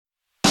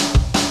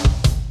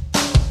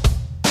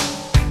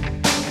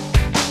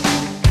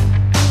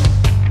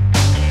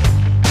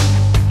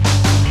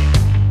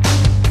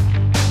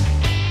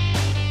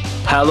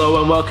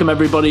Hello and welcome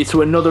everybody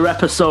to another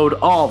episode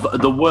of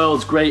the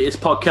world's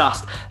greatest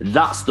podcast.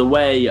 That's the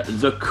way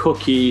the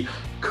cookie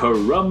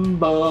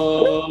crumbles.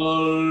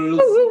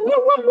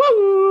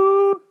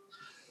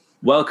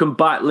 Welcome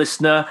back,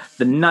 listener.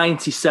 The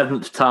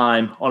 97th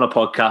time on a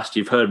podcast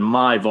you've heard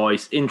my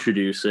voice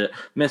introduce it.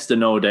 Mr.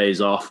 No Days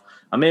Off.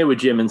 I'm here with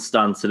Jim and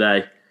Stan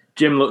today.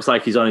 Jim looks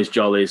like he's on his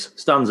jollies.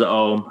 Stan's at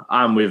home.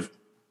 I'm with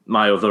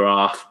my other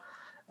half.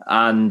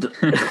 And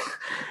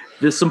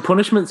there's some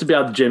punishment to be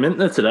had, Jim, isn't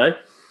there, today?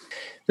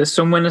 There's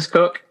some winners,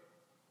 Cook,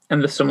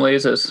 and there's some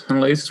losers.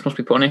 And losers must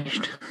be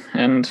punished.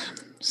 And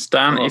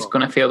Stan is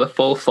going to feel the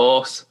full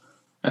force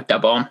of Da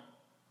Bomb.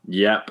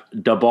 Yep,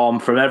 Da Bomb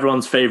from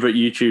everyone's favourite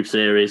YouTube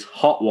series,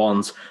 Hot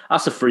Ones.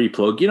 That's a free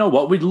plug. You know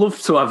what? We'd love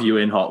to have you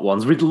in Hot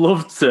Ones. We'd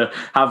love to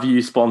have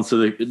you sponsor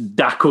the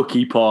Da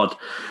Cookie Pod.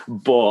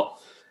 But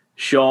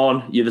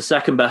Sean, you're the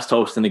second best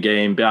host in the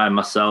game behind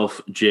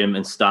myself, Jim,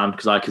 and Stan,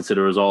 because I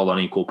consider us all on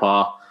equal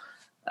par.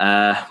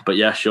 But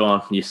yeah,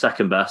 Sean, you're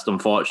second best,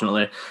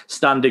 unfortunately.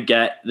 Stan did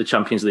get the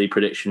Champions League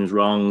predictions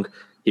wrong.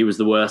 He was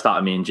the worst out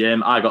of me and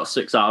Jim. I got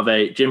 6 out of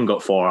 8. Jim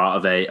got 4 out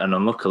of 8. And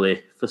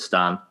unluckily for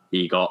Stan,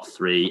 he got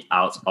 3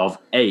 out of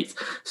 8.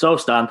 So,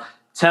 Stan,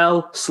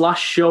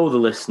 tell/show the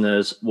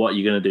listeners what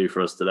you're going to do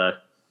for us today.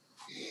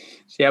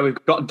 So, yeah,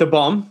 we've got Da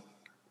Bomb,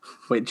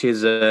 which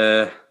is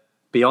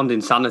beyond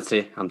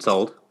insanity, I'm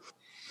told.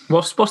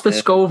 What's the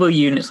Scoville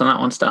units on that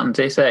one, Stan?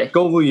 Do you say?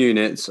 Scoville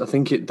units, I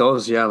think it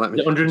does, yeah. Let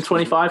me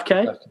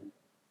 125k?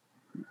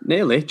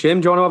 Nearly.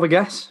 Jim, do you want to have a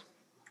guess?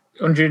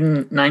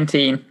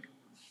 119.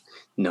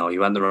 No, you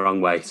went the wrong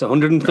way. It's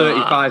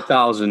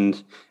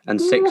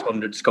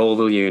 135,600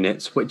 Scoville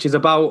units, which is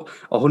about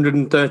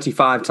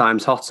 135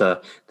 times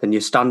hotter than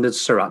your standard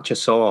sriracha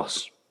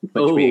sauce,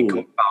 which we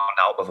found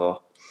out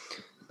before.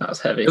 That's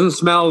heavy. It doesn't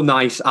smell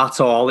nice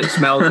at all. It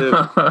smells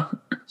of...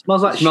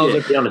 smells like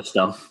shit, to be honest,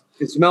 Stan.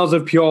 It smells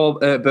of pure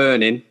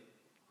burning,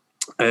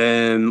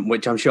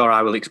 which I'm sure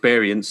I will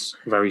experience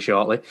very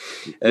shortly.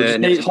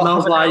 It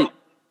smells like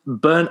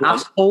burnt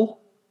asshole,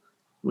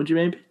 would you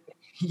maybe?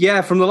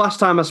 Yeah, from the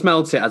last time I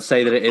smelt it, I'd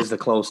say that it is the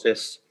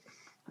closest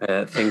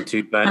thing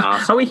to burnt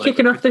asshole. Are we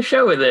kicking off the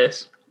show with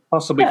this?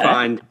 Possibly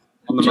find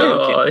on the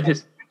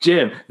market.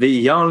 Jim,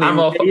 the only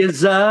way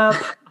is up.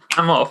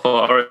 I'm all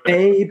for it.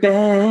 Baby.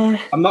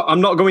 I'm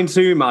not going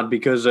too mad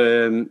because...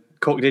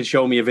 Cook did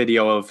show me a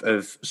video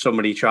of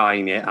somebody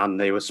trying it and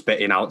they were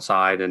spitting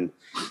outside and,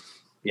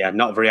 yeah,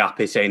 not very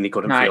happy, saying they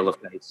couldn't feel the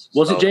face.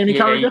 Was it Jamie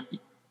Carragher?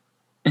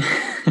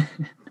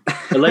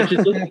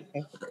 Allegedly?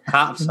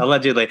 Perhaps,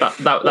 allegedly.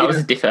 That was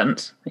a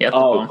defence.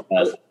 I'll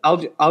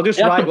just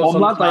write what's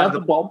on the side of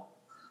the bottle.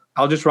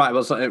 I'll just read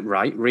what's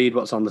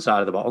on the side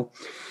of the bottle.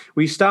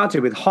 We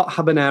started with hot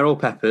habanero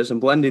peppers and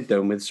blended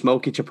them with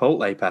smoky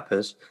chipotle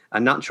peppers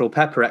and natural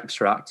pepper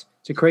extract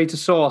to create a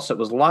sauce that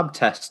was lab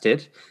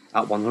tested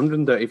at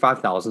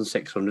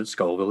 135,600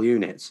 Scoville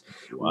units.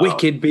 Wow.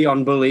 Wicked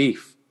beyond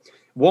belief.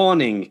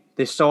 Warning,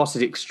 this sauce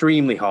is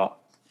extremely hot.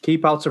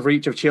 Keep out of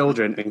reach of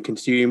children and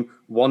consume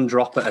 1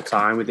 drop at a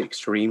time with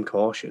extreme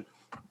caution.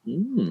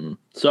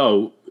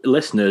 So,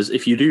 listeners,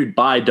 if you do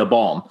buy Da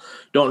Bomb,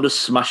 don't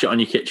just smash it on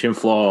your kitchen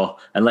floor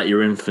and let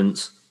your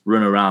infants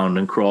run around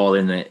and crawl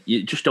in it.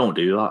 You just don't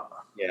do that.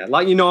 Yeah,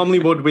 like you normally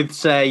would with,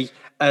 say,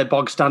 a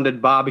bog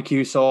standard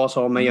barbecue sauce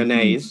or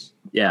mayonnaise.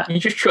 Yeah, you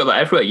just chuck that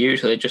everywhere.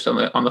 Usually, just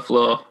on the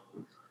floor.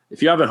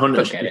 If you haven't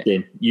hunted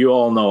chicken, you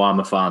all know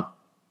I'm a fan.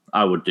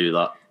 I would do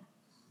that.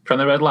 From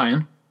the Red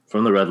Lion.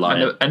 From the Red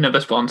Lion,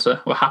 another sponsor.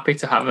 We're happy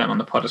to have them on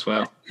the pod as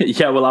well.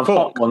 Yeah, we'll have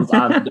Hot Ones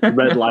and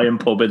Red Lion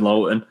Pub in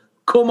Lowton.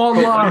 Come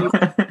on, lad.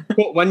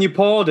 But when you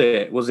poured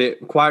it, was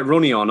it quite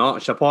runny or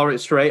not? Should I pour it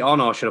straight on,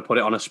 or should I put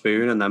it on a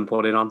spoon and then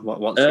put it on?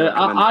 What's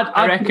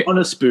I'd reckon on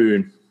a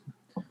spoon,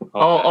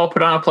 or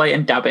put it on a plate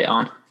and dab it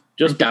on.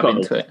 Just dab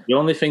into it. The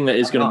only thing that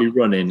is going to be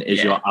running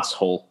is your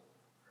asshole.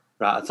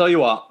 Right, I'll tell you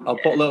what. I'll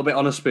put a little bit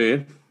on a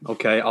spoon.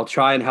 Okay, I'll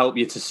try and help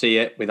you to see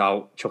it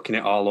without chucking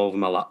it all over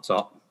my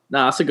laptop.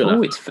 Nah, that's a good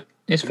idea.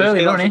 It's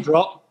fairly runny.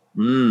 Drop.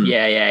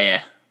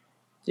 Yeah.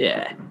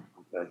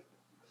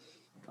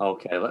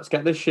 Okay, let's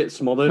get this shit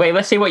smothered. Wait,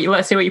 let's see what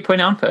you're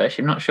putting on first.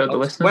 I'm not sure the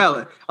listeners.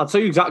 Well, I'll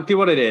tell you exactly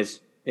what it is.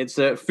 It's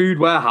a Food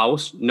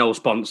Warehouse, no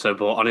sponsor,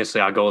 but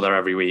honestly, I go there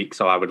every week,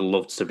 so I would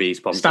love to be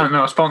sponsored. Stand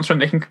no sponsor,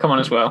 and they can come on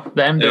as well.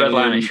 Them, the Red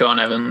Lion, and Sean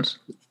Evans.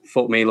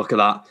 Fuck me, look at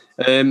that.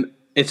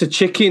 It's a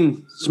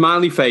chicken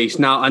smiley face.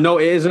 Now, I know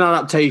it is an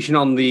adaptation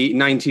on the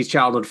 90s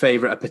childhood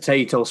favourite, a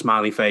potato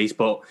smiley face,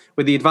 but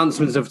with the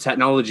advancements of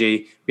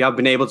technology, we have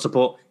been able to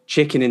put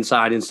chicken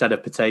inside instead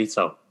of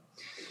potato.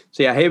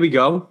 So yeah, here we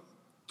go.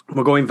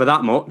 We're going for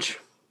that much.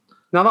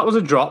 Now, that was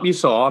a drop, you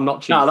saw. I'm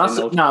not cheating.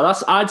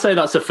 I'd say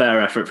that's a fair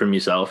effort from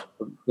yourself.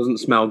 Doesn't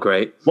smell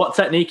great. What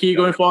technique are you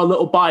going for? A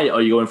little bite, or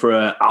are you going for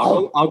a...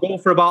 I'll go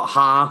for about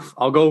half.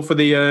 I'll go for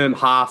the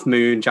half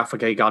moon Jaffa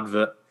Cake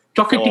advert.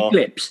 Chocolate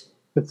eclipse.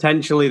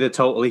 Potentially the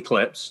total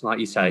eclipse, like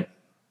you say,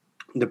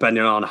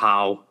 depending on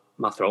how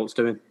my throat's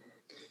doing.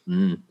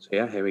 So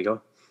yeah, here we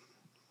go.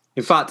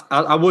 In fact,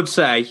 I would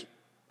say,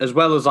 as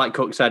well as like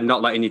Cook said,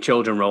 not letting your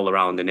children roll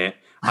around in it,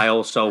 I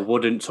also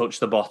wouldn't touch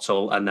the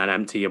bottle and then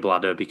empty your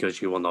bladder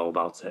because you will know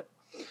about it.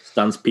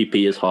 Stan's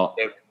PP is hot.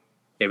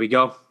 Here we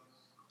go.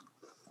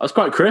 That's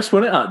quite crisp,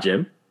 wasn't it, that,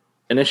 Jim?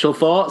 Initial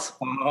thoughts?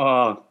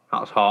 Oh,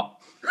 that's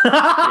hot.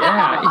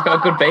 Yeah, you got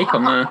a good bake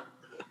on there.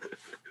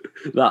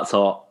 That's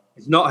hot.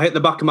 It's not hit the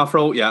back of my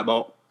throat yet,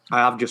 but I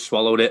have just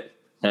swallowed it.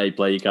 Hey,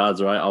 play your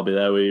cards right. I'll be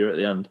there with you at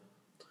the end.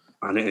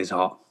 And it is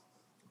hot.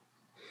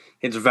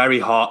 It's very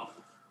hot.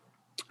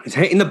 It's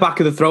hitting the back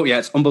of the throat. Yeah,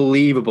 it's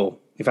unbelievable.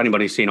 If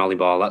anybody's seen Ollie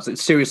Ball,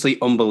 it's seriously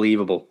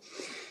unbelievable.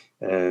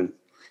 Well,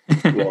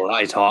 that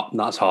is hot.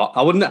 That's hot.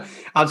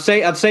 I'd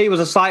say it was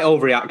a slight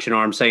overreaction, or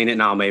I'm saying it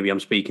now. Maybe I'm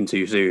speaking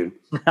too soon.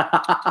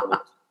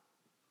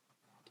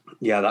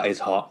 Yeah, that is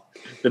hot.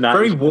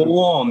 Very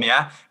warm.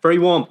 Yeah, very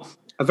warm.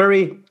 A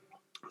very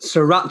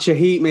sriracha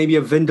heat, maybe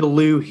a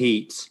vindaloo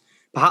heat.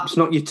 Perhaps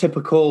not your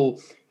typical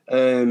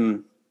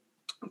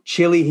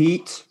chili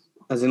heat,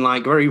 as in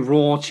like very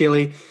raw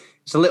chili.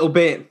 It's a little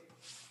bit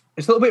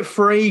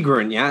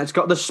fragrant. Yeah, it's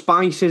got the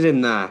spices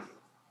in there.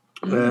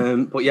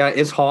 But yeah, it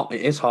is hot.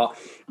 It is hot.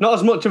 Not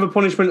as much of a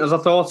punishment as I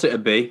thought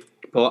it'd be,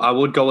 but I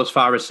would go as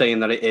far as saying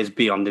that it is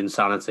beyond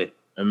insanity.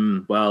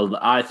 Well,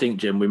 I think,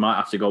 Jim, we might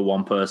have to go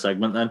one per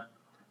segment then.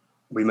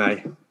 We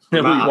may.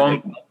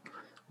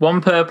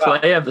 One per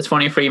player of the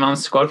 23-man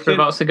squad for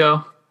about to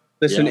go.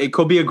 Listen, It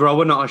could be a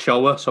grower, not a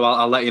shower, so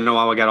I'll let you know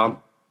how I get on.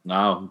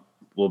 Now,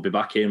 we'll be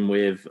back in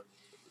with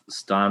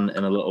Stan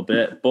in a little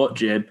bit. But,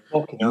 Jim,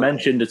 you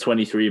mentioned a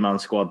 23-man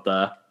squad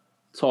there.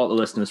 Talk the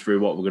listeners through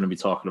what we're going to be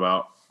talking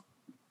about.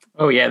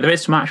 Oh, yeah, there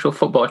is some actual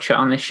football chat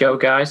on this show,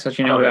 guys. As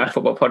you know, we are a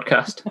football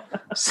podcast.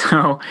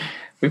 So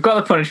we've got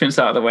the punishments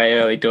out of the way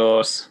early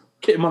doors.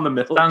 Get him on the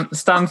middle.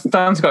 Stan's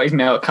got his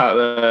milk out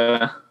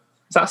there.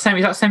 Is that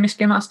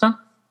semi-skimmed, that, Stan?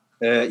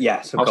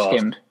 Yes, of course.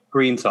 Skimmed?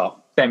 Green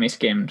top.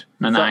 Semi-skimmed.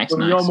 Nice.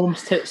 Your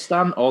mum's tits,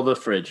 Stan, or the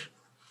fridge?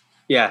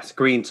 Yes,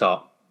 green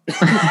top.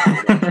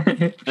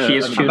 I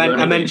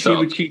meant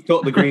she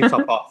took the green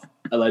top off.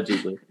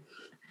 Allegedly.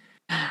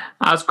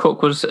 As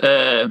Cook was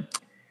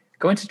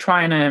going to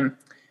try and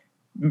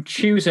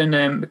choose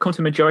and come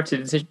to a majority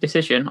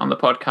decision on the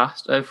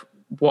podcast of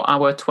what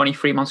our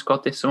 23-man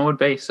squad this summer would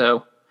be.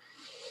 So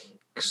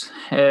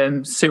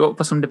suit up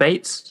for some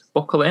debates,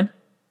 buckle in.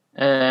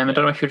 I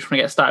don't know if you just want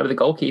to get started with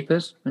the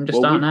goalkeepers and just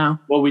start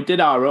now. Well, we did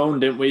our own,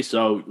 didn't we?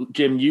 So,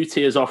 Jim, you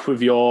tee us off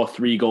with your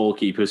 3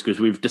 goalkeepers because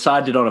we've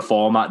decided on a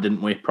format,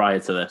 didn't we, prior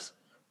to this?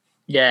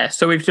 Yeah,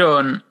 so we've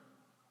done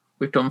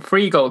 3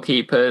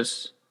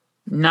 goalkeepers,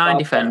 9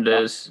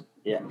 defenders,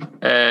 6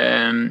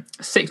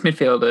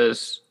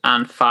 midfielders,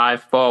 and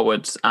 5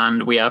 forwards,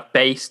 and we have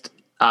based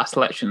our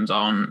selections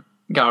on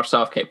Gareth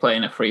Southgate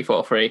playing a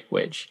 3-4-3,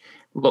 which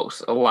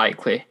looks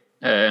likely.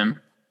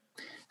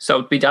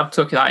 So we'd have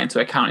took that into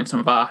account in some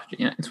of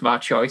our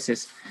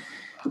choices.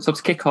 So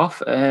to kick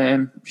off,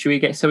 should we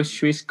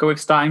go with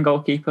starting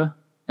goalkeeper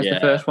as the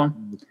first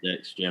one?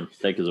 Yes, Jim,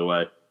 take us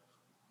away.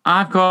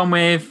 I've gone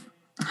with.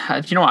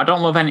 Do you know what? I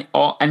don't love any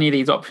of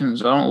these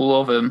options. I don't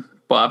love them,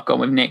 but I've gone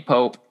with Nick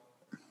Pope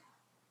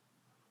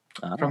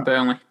from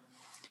Burnley.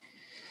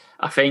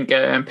 I think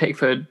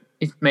Pickford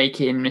is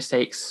making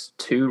mistakes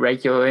too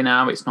regularly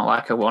now. It's not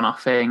like a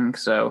one-off thing,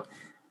 so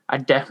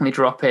I'd definitely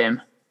drop him.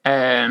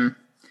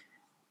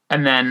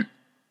 And then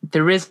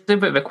there is a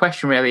bit of a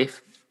question, really,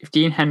 if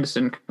Dean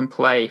Henderson can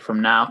play from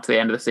now to the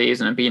end of the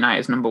season and be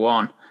United's number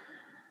 1.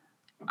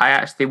 I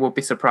actually would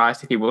be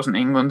surprised if he wasn't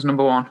England's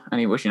number 1 and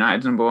he was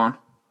United's number 1.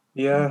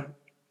 Yeah,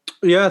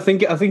 I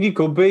think he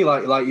could be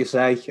like you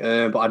say,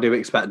 but I do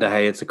expect De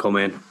Gea to come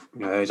in.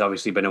 He's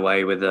obviously been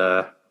away with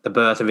the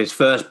birth of his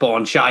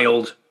firstborn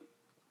child,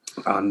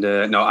 and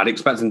I'd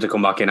expect him to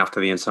come back in after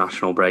the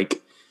international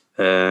break.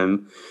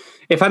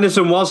 If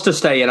Henderson was to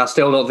stay in, I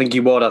still don't think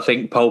he would. I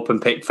think Pope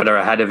and Pickford are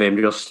ahead of him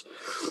just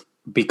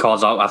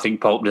because I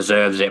think Pope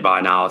deserves it by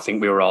now. I think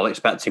we were all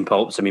expecting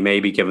Pope to be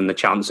maybe given the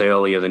chance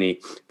earlier than he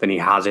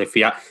has. If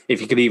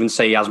you could even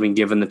say he has been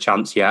given the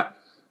chance yet.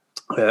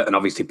 And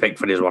obviously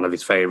Pickford is one of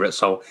his favourites.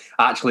 So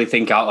I actually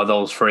think out of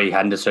those 3,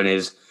 Henderson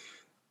is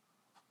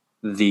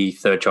the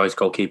third choice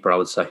goalkeeper, I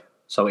would say.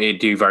 So he'd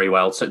do very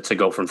well to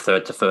go from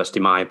third to first,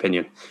 in my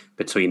opinion,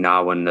 between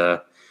now and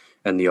the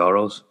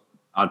Euros.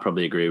 I'd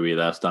probably agree with you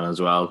there, Stan, as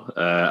well.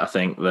 I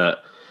think that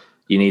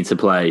you need to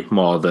play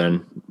more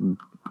than,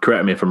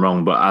 correct me if I'm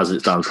wrong, but as it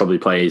stands, probably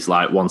plays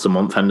like once a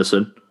month,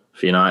 Henderson,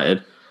 for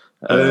United.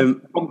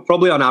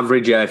 Probably on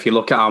average, yeah. If you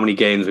look at how many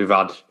games we've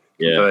had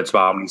compared to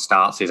how many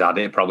starts he's had,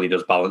 it probably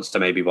does balance to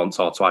maybe once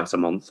or twice a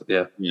month,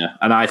 yeah. Yeah,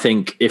 and I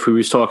think if we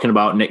was talking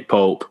about Nick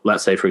Pope,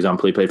 let's say, for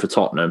example, he played for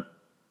Tottenham,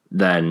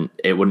 then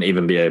it wouldn't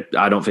even be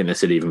I don't think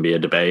this would even be a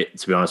debate,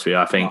 to be honest with you.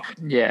 I think...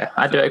 Yeah,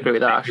 I do agree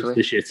with that, actually.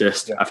 The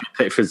shittest. Yeah. I think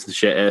Pickford's the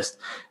shittest.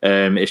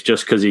 It's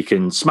just because he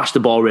can smash the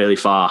ball really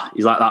far.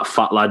 He's like that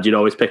fat lad you'd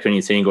always pick on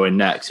your team going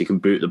next. He can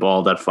boot the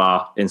ball dead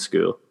far in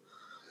school.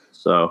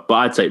 So, but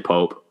I'd take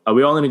Pope. Are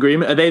we all in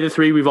agreement? Are they the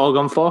 3 we've all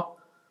gone for?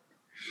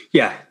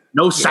 Yeah.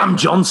 No Sam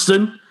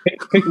Johnson?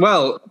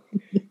 Well,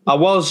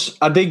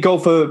 I did go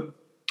for...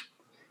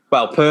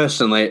 Well,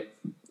 personally...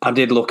 I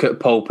did look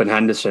at Pope and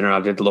Henderson, and I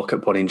did look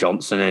at putting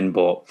Johnson in,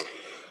 but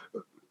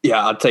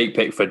Yeah, I'd take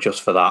Pickford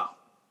just for that.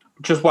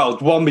 Just, well,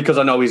 one, because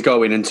I know he's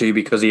going, and two,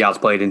 because he has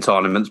played in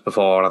tournaments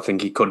before. I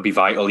think he could be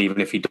vital, even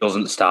if he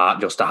doesn't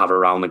start, just to have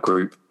around the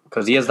group.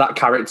 Because he is that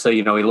character,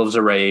 he loves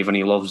a rave and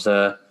he loves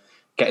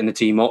getting the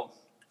team up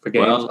for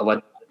games.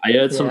 Well, I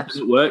heard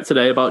something at work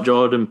today about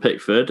Jordan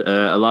Pickford.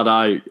 A lad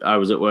I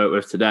was at work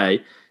with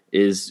today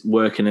is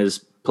working as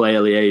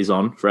player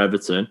liaison for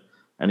Everton,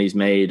 and he's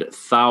made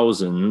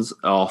thousands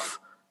off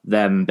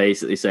them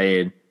basically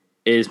saying,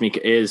 here's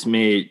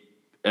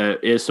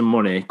some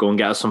money, go and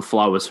get us some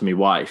flowers for my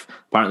wife.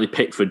 Apparently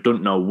Pickford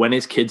doesn't know when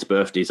his kids'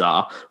 birthdays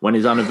are, when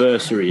his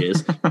anniversary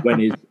is,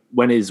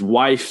 when his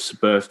wife's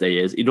birthday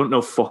is. He don't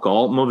know fuck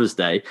all. Mother's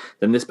Day.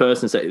 Then this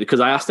person said,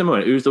 because I asked him,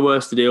 who's the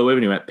worst to deal with?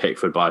 And he went,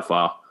 Pickford by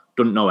far.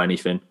 Doesn't know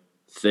anything.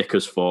 Thick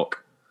as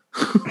fuck.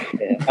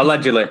 Yeah,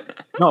 allegedly.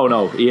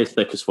 No, he is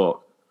thick as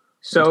fuck.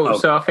 So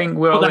I think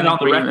we're all in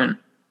agreement.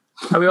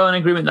 Are we all in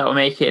agreement that we're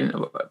making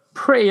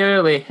pretty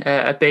early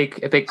a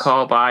big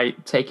call by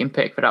taking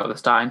Pickford out of the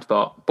starting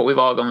spot, but we've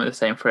all gone with the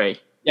same three?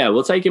 Yeah,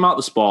 we'll take him out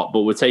the spot,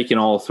 but we're taking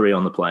all three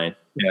on the plane.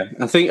 Yeah,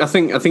 I think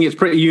it's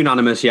pretty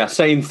unanimous. Yeah,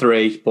 same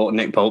three, but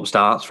Nick Pope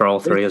starts for all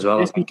three as well.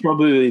 This is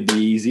probably the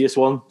easiest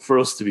one for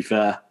us, to be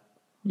fair.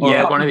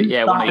 Yeah, one of the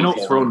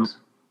easiest ones.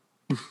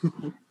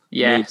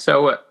 Yeah,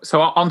 so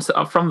on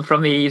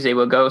from the easy,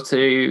 we'll go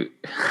to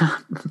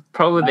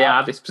probably the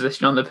hardest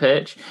position on the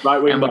pitch, right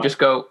wing, and we'll just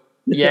go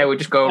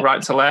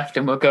right to left,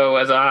 and we'll go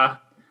as our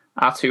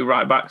two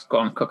right backs. Go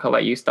on, Cook, I'll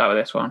let you start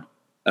with this one.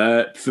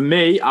 For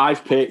me,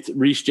 I've picked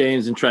Reece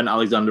James and Trent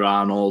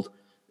Alexander-Arnold.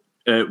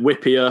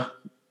 Whippier,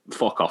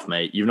 fuck off,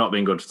 mate. You've not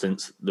been good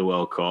since the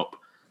World Cup.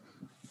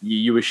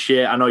 You were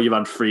shit. I know you've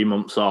had 3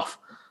 months off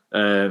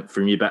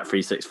from your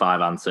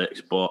Bet365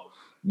 antics, but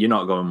you're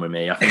not going with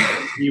me. I think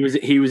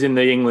he was in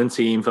the England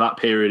team for that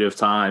period of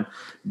time,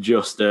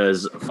 just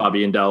as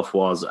Fabian Delph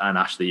was and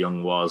Ashley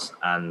Young was,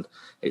 and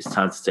it's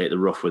time to take the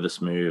rough with the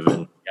smooth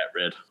and get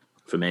rid.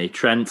 For me,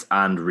 Trent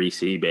and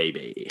Reece,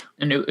 baby.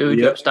 And who would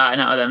you have starting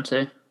out of them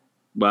two?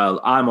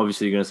 Well, I'm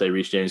obviously going to say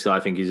Reece James because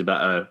I think he's a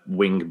better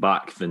wing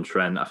back than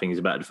Trent. I think he's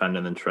a better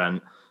defender than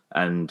Trent.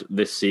 And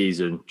this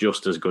season,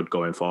 just as good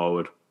going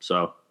forward.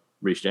 So,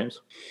 Reece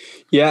James.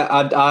 Yeah,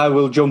 I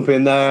will jump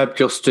in there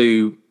just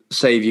to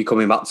save you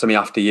coming back to me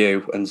after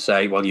you and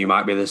say, well, you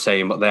might be the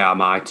same, but they are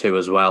my two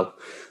as well.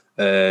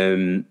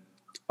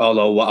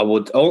 Although what I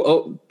would,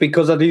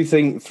 because I do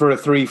think for a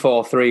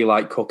 3-4-3,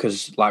 like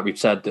Cookers, like we've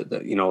said, that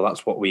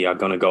that's what we are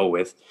going to go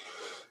with.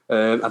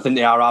 I think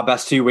they are our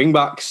best two wing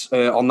backs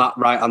on that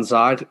right hand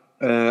side.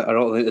 I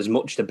don't think there's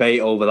much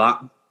debate over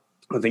that.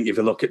 I think if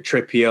you look at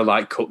Trippier,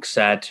 like Cook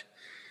said,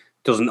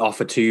 doesn't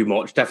offer too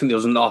much. Definitely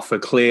doesn't offer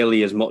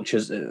clearly as much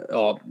as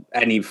or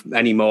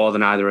any more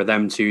than either of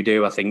them two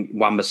do. I think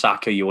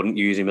Wan-Bissaka, you wouldn't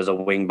use him as a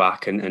wing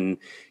back, and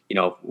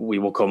we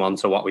will come on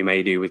to what we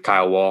may do with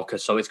Kyle Walker.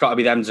 So it's got to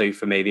be them two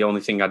for me. The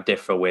only thing I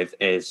differ with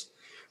is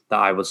that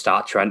I would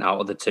start Trent out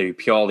of the two,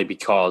 purely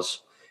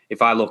because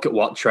if I look at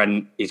what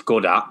Trent is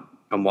good at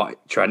and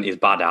what Trent is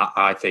bad at,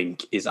 I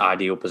think his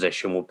ideal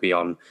position would be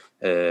on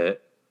the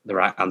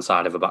right-hand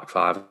side of a back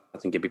five. I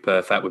think it'd be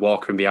perfect with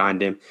Walker in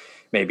behind him,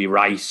 maybe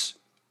Rice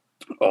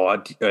or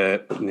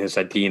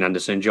Dean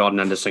Anderson, Jordan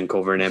Anderson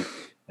covering him,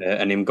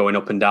 and him going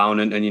up and down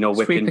and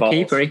whipping balls.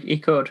 Keeper, he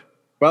could.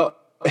 Well,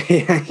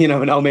 you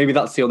never know. Maybe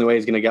that's the only way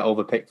he's going to get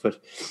over Pickford.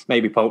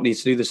 Maybe Pope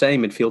needs to do the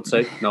same midfield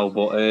too. No,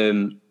 but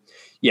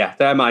yeah,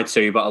 they're my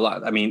two.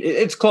 But I mean,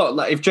 it's close.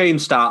 Like, if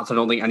James starts, I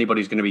don't think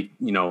anybody's going to be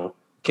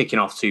kicking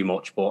off too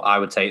much. But I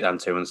would take them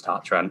two and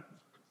start Trent.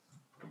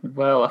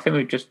 Well, I think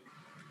we just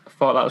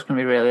thought that was going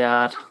to be really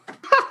hard.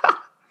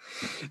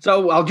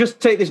 So I'll just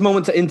take this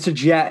moment to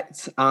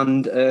interject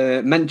and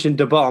mention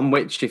De Bomb,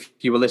 which if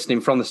you were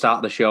listening from the start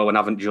of the show and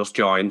haven't just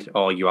joined,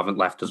 or you haven't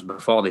left us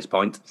before this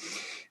point,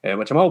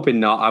 which I'm hoping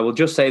not, I will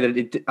just say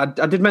that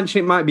I did mention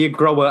it might be a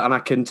grower, and I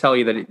can tell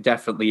you that it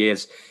definitely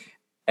is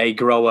a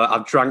grower.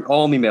 I've drank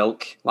all my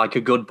milk like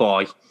a good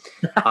boy,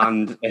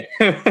 and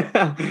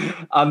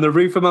and the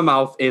roof of my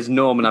mouth is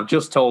numb, and I've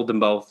just told them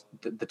both,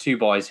 the two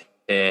boys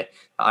here,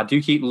 I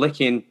do keep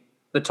licking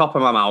the top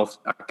of my mouth.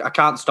 I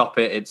can't stop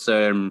it. It's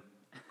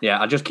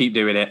I just keep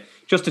doing it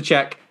just to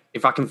check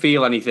if I can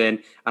feel anything,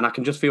 and I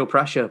can just feel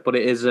pressure. But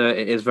it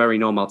is very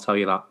numb, I'll tell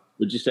you that.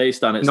 Would you say,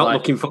 Stan, it's not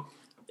looking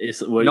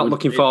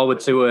forward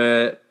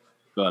to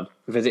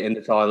visiting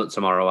the toilet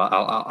tomorrow?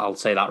 I'll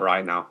say that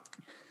right now.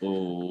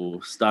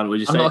 Oh, Stan, would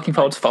you say? I'm not looking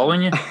forward to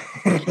following you.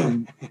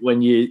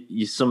 When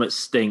you stomach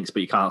stinks,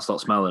 but you can't stop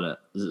smelling it.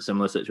 Is it a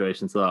similar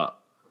situation to that?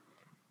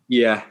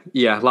 Yeah,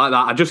 like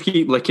that. I just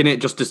keep licking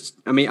it.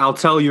 I'll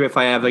tell you if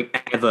I ever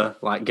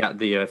get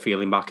the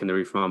feeling back in the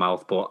roof of my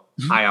mouth, but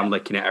I am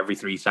licking it every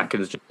 3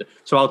 seconds.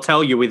 So I'll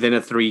tell you within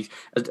a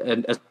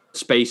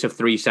space of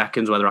 3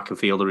 seconds whether I can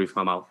feel the roof of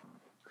my mouth.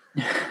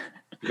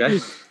 Okay,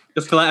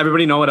 just to let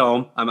everybody know at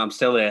home, I'm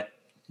still here.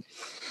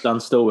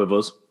 Dan's still with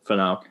us for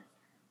now.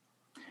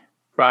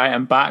 Right,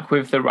 I'm back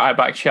with the right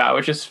back chat. I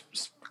was just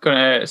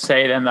going to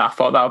say then that I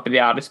thought that would be the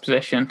hardest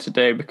position to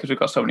do because we've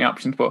got so many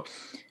options, but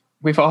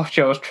we've all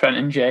chose Trent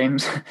and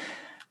James.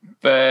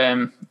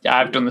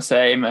 I've done the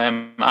same.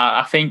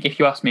 I think if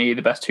you ask me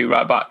the best two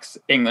right backs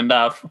England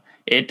have,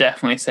 it'd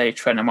definitely say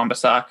Trent and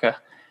Wan-Bissaka.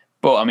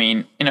 But I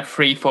mean, in a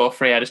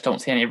 3-4-3, I just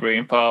don't see any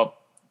room for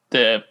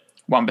the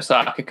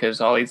Wan-Bissaka because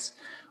all his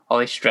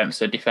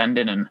strengths are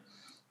defending. And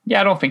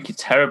yeah, I don't think he's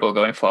terrible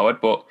going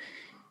forward, but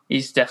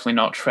he's definitely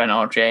not Trent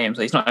or James.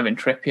 He's not even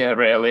Trippier,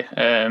 really.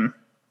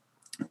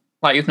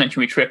 Like you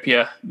mentioned with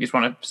Trippier, he's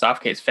one of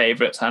Southgate's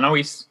favourites. I know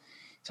he's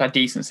had a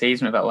decent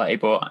season with Atleti,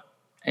 but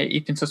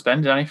he's been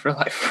suspended only for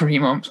like 3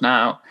 months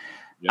now.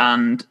 Yeah.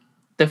 And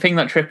the thing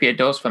that Trippier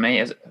does for me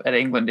at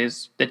England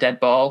is the dead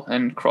ball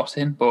and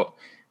crossing. But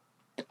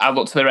I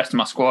look to the rest of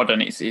my squad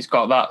and he's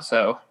got that.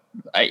 So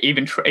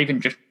even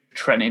just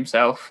Trent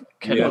himself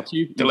can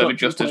deliver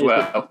just as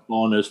well.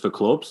 Corners for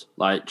clubs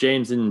like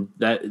James and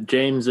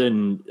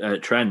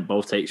Trent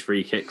both takes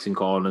free kicks and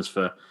corners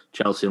for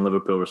Chelsea and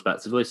Liverpool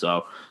respectively.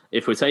 So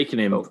if we're taking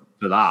him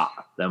for that,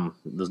 then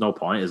there's no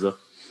point, is there?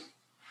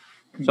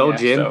 So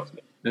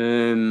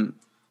Jim,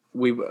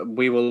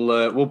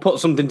 we'll put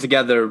something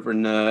together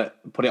and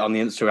put it on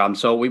the Instagram.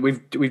 So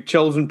we've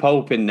chosen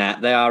Pope in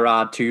net. They are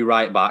our two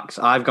right backs.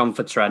 I've gone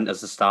for Trent as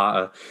the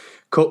starter.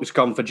 Cook's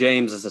gone for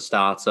James as the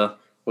starter.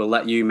 We'll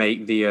let you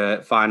make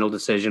the final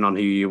decision on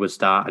who you would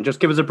start, and just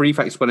give us a brief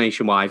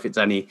explanation why, if it's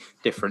any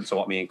different to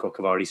what me and Cook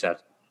have already said.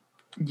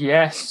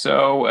 Yes,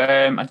 so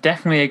I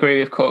definitely agree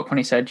with Cook when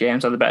he said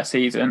James had the better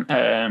season,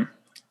 and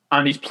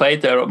he's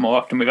played there up more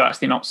often. We've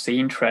actually not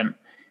seen Trent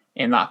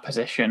in that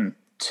position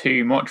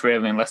too much,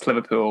 really, unless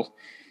Liverpool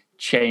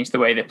change the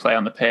way they play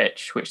on the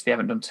pitch, which they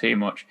haven't done too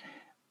much.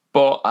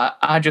 But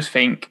I just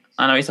think,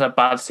 I know he's had a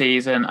bad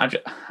season.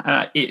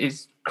 It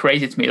is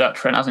crazy to me that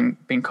Trent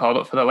hasn't been called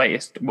up for the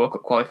latest World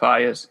Cup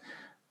qualifiers.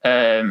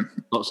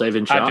 Not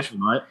saving shots,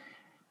 right?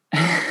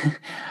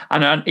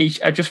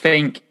 I just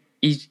think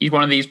he's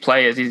one of these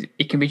players. He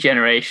can be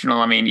generational.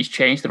 I mean, he's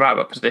changed the right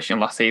back position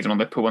last season when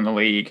Liverpool won the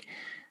league.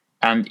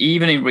 And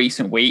even in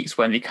recent weeks,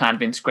 when they kind of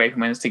been scraping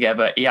wins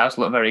together, he has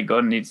looked very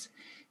good and he's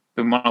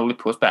been one of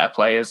Liverpool's better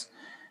players.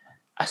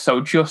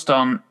 So just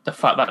on the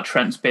fact that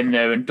Trent's been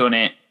there and done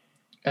it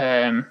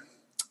in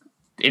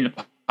the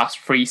past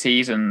 3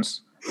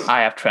 seasons,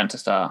 I have Trent to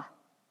start.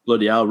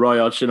 Bloody hell, Roy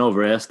Hodgson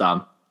over here,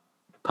 Stan.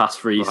 Past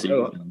 3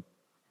 seasons.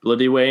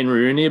 Bloody Wayne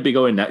Rooney will be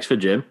going next for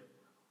Jim.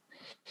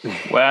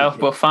 Well,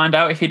 we'll find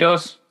out if he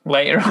does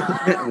later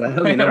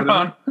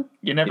on.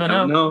 You never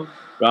know.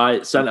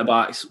 Right,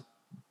 centre-backs.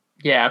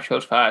 Yeah, I've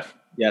chosen 5.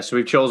 Yeah, so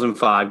we've chosen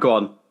 5. Go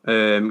on.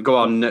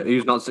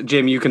 Who's not?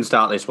 Jim, you can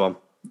start this one.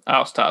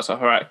 I'll start us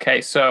off. All right.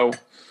 Okay, so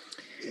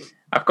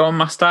I've got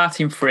my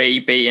starting 3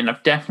 being,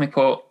 I've definitely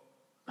put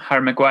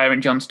Harry Maguire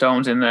and John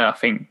Stones in there. I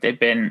think they've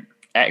been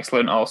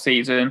excellent all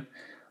season.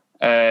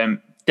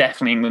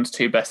 Definitely England's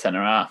 2 best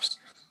centre-halves.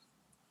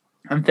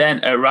 And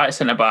then a right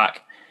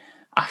centre-back,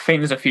 I think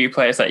there's a few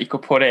players that you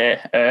could put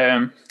here.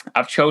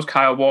 I've chose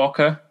Kyle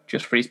Walker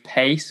just for his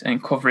pace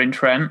and covering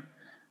Trent.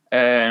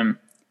 And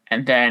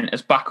then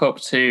as backup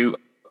to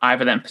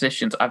either of them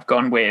positions, I've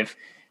gone with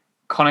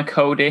Connor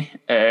Cody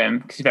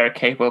because he's very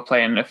capable of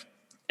playing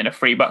in a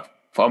 3-back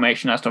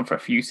formation. Has done for a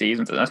few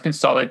seasons, and that's been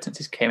solid since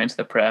he came into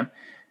the Prem.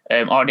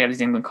 Already had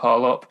his England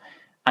call up.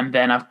 And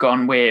then I've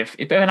gone with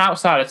a bit of an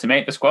outsider to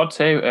make the squad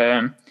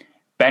too.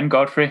 Ben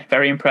Godfrey,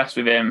 very impressed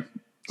with him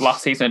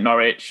last season at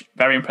Norwich.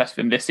 Very impressed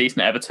with him this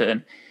season at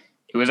Everton.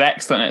 He was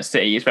excellent at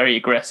City. He's very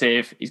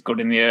aggressive. He's good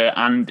in the air,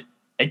 and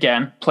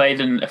again, played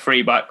in a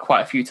 3-back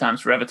quite a few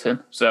times for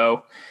Everton.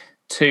 So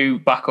 2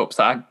 backups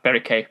that are very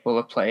capable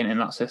of playing in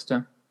that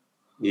system.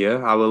 Yeah,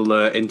 I will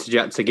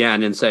interject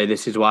again and say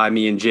this is why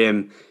me and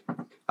Jim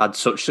had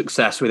such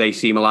success with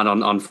AC Milan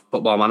on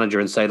Football Manager,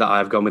 and say that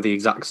I've gone with the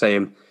exact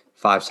same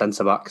 5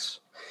 centre-backs.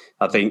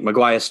 I think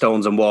Maguire,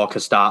 Stones and Walker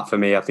start for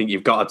me. I think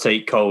you've got to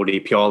take Cody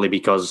purely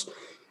because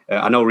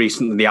I know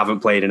recently they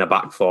haven't played in a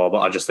back 4, but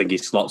I just think he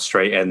slots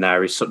straight in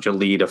there. He's such a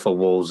leader for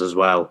Wolves as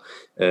well.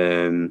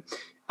 And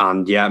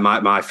yeah,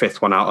 my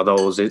 5th one out of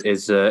those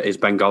is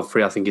Ben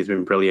Godfrey. I think he's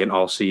been brilliant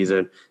all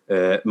season.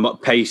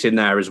 Pace in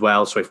there as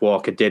well. So if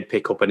Walker did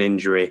pick up an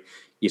injury,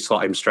 you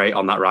slot him straight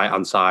on that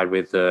right-hand side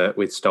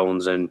with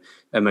Stones and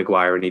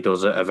Maguire, and he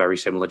does a very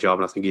similar job.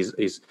 And I think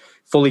he's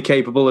fully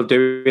capable of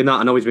doing that.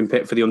 I know he's been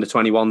picked for the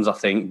under-21s, I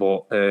think,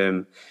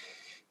 but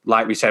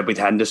like we said with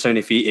Henderson,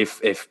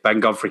 if Ben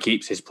Godfrey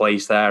keeps his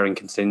place there and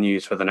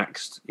continues for the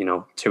next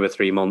 2 or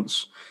 3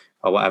 months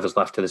or whatever's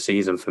left of the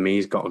season, for me,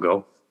 he's got to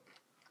go.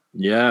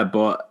 Yeah,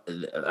 but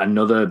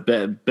another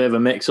bit of a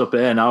mix-up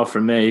here now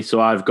from me. So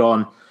I've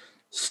gone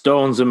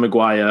Stones and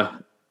Maguire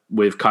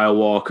with Kyle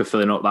Walker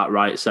filling up that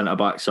right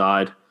centre-back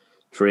side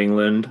for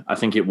England. I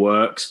think it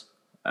works.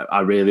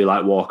 I really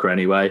like Walker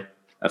anyway.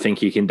 I think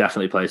he can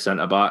definitely play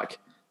centre-back.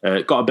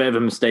 Got a bit of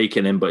a mistake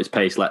in him, but his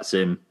pace lets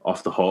him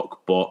off the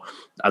hook. But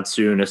I'd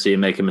sooner see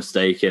him make a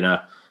mistake in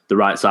the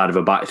right side of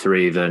a back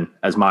 3 than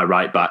as my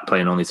right back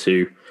playing only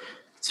two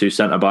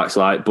centre-backs.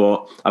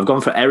 But I've gone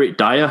for Eric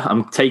Dyer.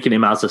 I'm taking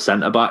him as a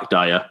centre-back,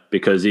 Dyer,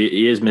 because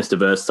he is Mr.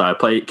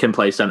 Versatile. Can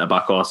play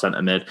centre-back or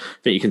centre-mid. I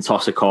think you can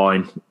toss a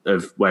coin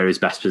of where his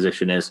best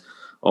position is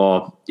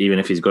or even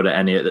if he's good at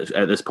any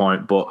at this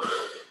point. But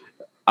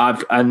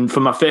and for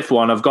my fifth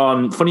one, I've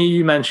gone. Funny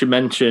you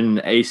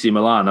mention AC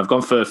Milan. I've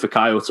gone for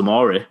Fikayo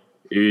Tomori,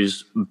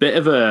 who's a bit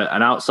of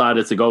an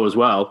outsider to go as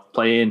well,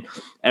 playing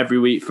every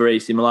week for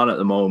AC Milan at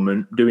the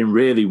moment, doing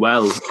really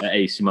well at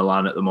AC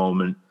Milan at the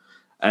moment.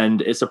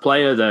 And it's a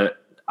player that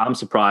I'm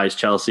surprised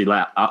Chelsea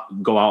let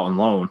go out on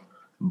loan.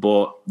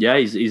 But yeah,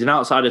 he's an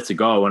outsider to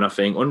go. And I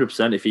think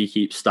 100% if he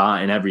keeps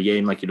starting every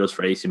game like he does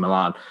for AC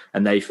Milan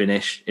and they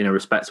finish in a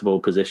respectable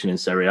position in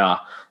Serie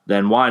A,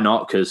 then why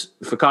not? Because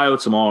Fikayo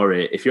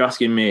Tomori, if you're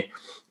asking me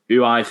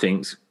who I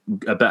think's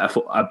a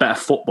better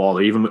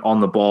footballer, even on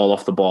the ball,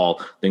 off the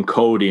ball, than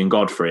Cody and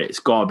Godfrey, it's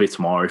got to be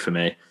Tomori for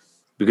me.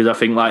 Because I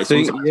think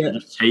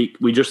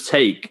we just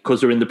take,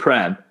 because they're in the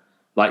Prem,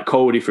 like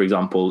Cody, for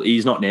example,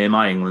 he's not near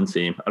my England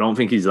team. I don't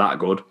think he's that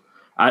good.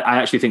 I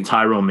actually think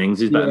Tyrone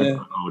Mings is better than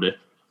Cody.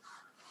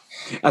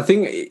 I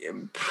think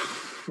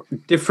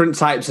different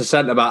types of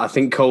centre-back. I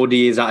think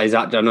Cody is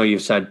at, I know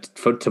you've said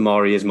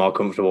Tomori is more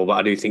comfortable, but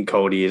I do think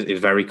Cody is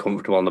very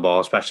comfortable on the ball,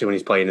 especially when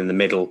he's playing in the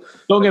middle.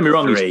 Don't get me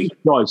wrong, he's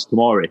fifth choice,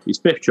 Tomori. He's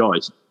fifth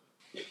choice.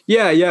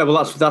 Yeah.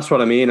 Well, that's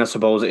what I mean. I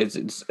suppose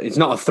it's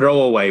not a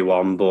throwaway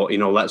one, but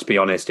let's be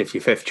honest. If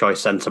you're fifth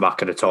choice centre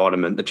back at a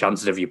tournament, the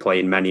chances of you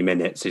playing many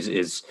minutes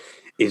is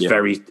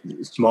very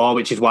small.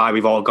 Which is why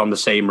we've all gone the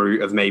same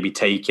route of maybe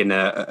taking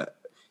a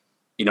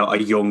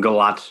younger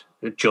lad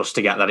just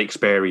to get that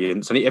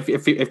experience. And if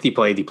they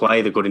play,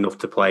 they're good enough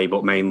to play,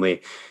 but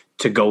mainly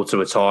to go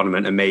to a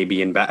tournament and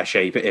maybe in better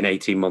shape in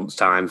 18 months'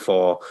 time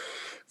for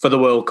the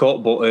World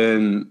Cup. But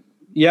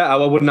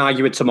I wouldn't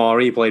argue with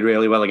Tomori. He played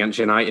really well against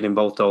United in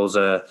both those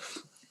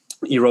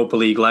Europa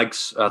League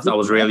legs. I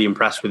was really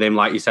impressed with him.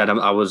 Like you said,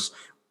 I was,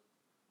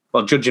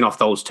 well, judging off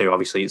those two,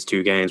 obviously it's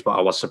 2 games, but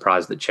I was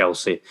surprised that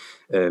Chelsea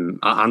and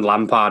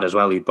Lampard as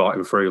well, who'd brought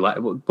him through.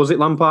 Was it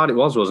Lampard? It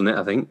was, wasn't it,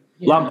 I think?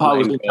 Yeah. Lampard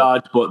was in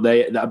charge, but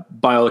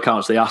by all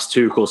accounts, they asked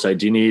Tuchel, said,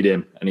 "Do you need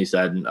him?" And he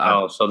said,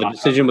 so the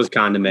decision was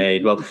kind of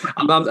made. Well,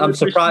 I'm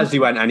surprised he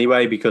went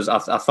anyway, because I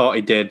thought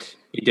he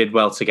did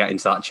well to get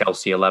into that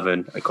Chelsea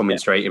 11 coming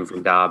straight in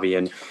from Derby,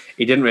 and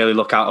he didn't really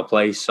look out of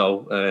place.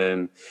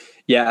 So,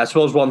 I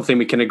suppose one thing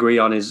we can agree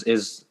on is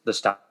the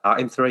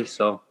starting 3.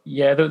 So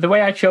the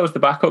way I chose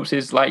the backups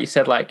is, like you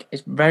said, like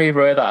it's very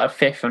rare that a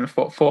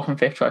fourth and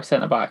fifth choice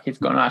centre back is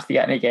going to actually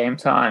get any game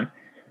time.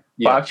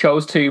 Yeah. But I've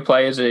chose 2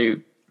 players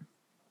who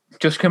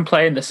just can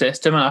play in the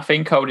system, and I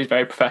think Cody's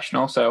very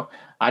professional, so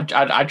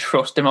I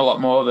trust him a lot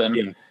more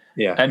than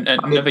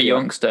another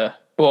youngster.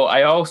 But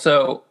I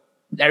also,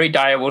 Eric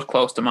Dyer was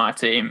close to my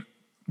team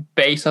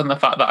based on the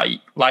fact that,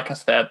 like I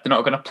said, they're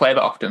not going to play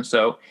that often,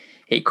 so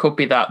it could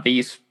be that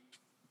these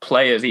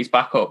players, these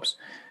backups,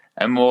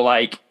 are more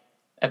like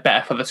a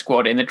better for the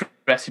squad in the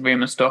dressing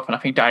room and stuff. And I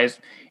think Dyer's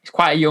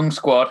quite a young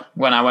squad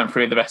when I went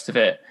through the rest of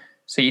it,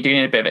 so you do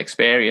need a bit of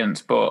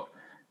experience. But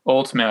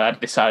ultimately, I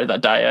decided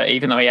that Dyer,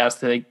 even though he has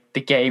the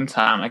game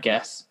time, I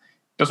guess,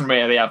 doesn't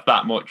really have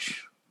that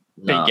much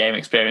big game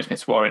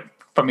experience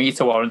for me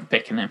to warrant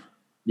picking him.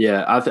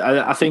 Yeah,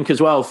 I think as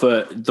well,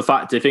 for the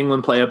fact if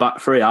England play a back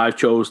 3, I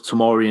chose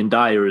Tomori and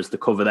Dyer as the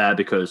cover there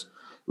because,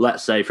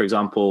 let's say, for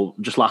example,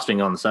 just last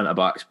thing on the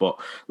centre-backs, but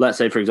let's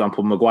say, for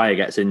example, Maguire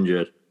gets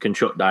injured, can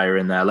chuck Dyer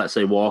in there. Let's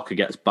say Walker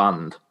gets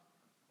banned,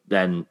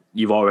 then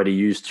you've already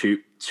used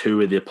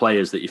two of the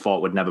players that you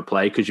thought would never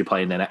play because you're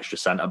playing an extra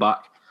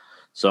centre-back.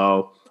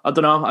 So, I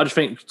don't know. I just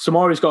think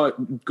Tomori's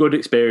got good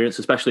experience,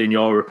 especially in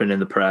Europe and in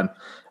the Prem.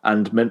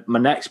 And my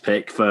next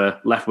pick for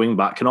left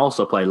wing-back can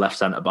also play left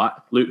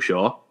centre-back, Luke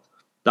Shaw.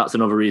 That's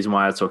another reason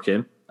why I took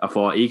him. I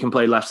thought he can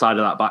play left side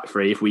of that back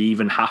 3 if we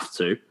even have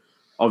to.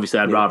 Obviously,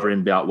 I'd rather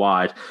him be out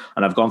wide.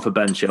 And I've gone for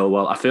Ben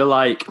Chilwell. I feel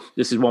like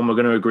this is one we're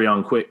going to agree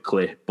on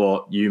quickly,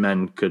 but you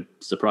men could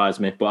surprise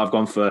me. But I've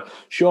gone for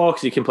Shaw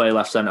because he can play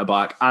left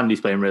centre-back and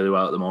he's playing really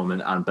well at the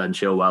moment, and Ben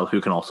Chilwell,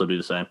 who can also do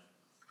the same.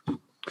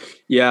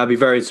 Yeah, I'd be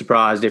very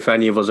surprised if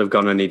any of us have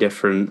gone any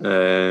different.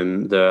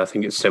 I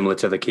think it's similar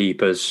to the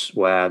keepers,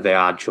 where they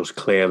are just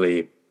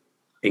clearly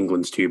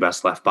England's 2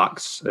 best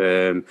left-backs.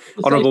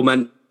 Honourable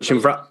mention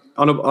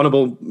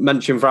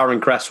for Aaron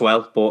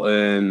Cresswell, but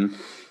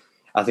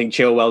I think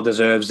Chilwell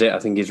deserves it. I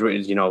think he's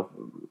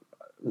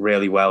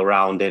really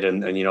well-rounded,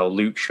 and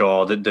Luke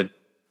Shaw, the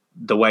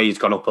way he's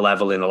gone up a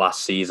level in the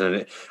last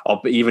season,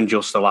 or even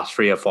just the last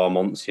 3 or 4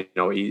 months,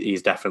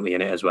 he's definitely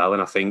in it as well.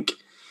 And I think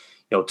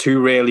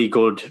 2 really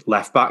good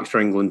left backs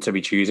for England to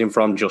be choosing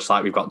from, just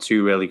like we've got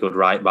 2 really good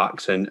right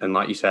backs, and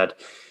like you said,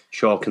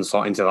 Shaw can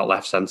slot into that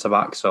left centre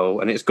back. So,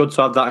 and it's good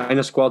to have that in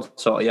a squad.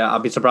 So yeah,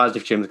 I'd be surprised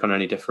if Jim's gone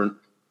any different.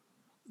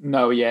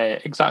 No, yeah,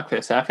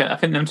 exactly. So I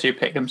think them 2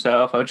 pick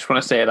themselves. I just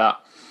want to say that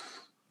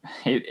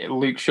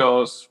Luke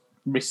Shaw's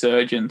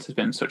resurgence has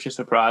been such a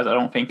surprise. I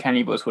don't think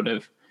any of us would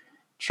have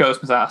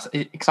chosen that,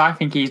 because I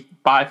think he's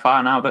by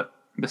far now the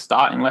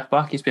starting left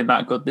back. He's been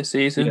that good this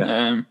season.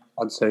 Yeah,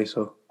 I'd say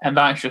so. And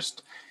that's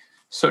just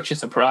such a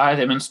surprise.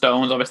 Him and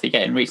Stones obviously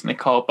getting recently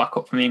called back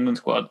up from the England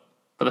squad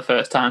for the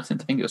first time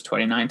since I think it was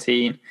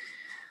 2019.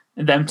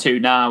 And them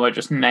 2 now are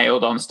just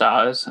nailed on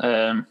stars.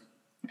 And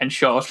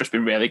Shaw's just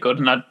been really good.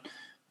 And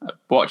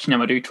watching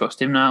him, I do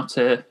trust him now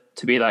to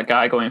be that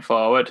guy going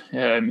forward.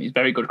 He's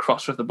very good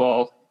crosser of the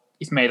ball.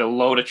 He's made a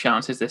load of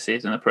chances this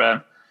season in the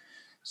Prem.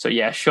 So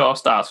yeah, Shaw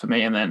starts for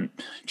me, and then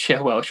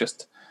Chilwell's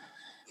just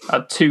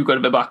too good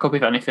of a backup,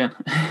 if anything.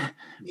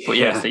 But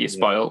so you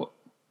spoil.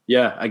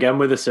 Yeah, again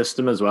with the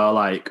system as well.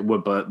 Like we're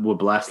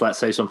blessed. Let's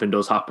say something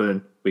does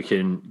happen, we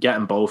can get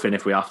them both in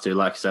if we have to.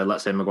 Like I said,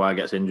 let's say Maguire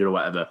gets injured or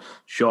whatever.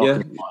 Shaw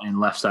can put in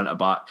left centre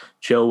back.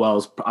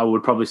 Chilwell's, I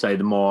would probably say,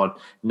 the more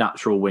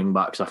natural wing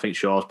back, because I think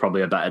Shaw's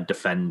probably a better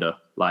defender.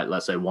 Like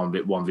let's say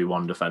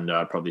 1v1 defender,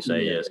 I'd probably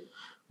say he is.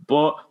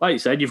 But like you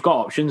said, you've got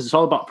options. It's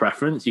all about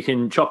preference. You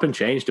can chop and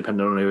change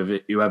depending on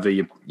whoever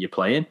you're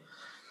playing.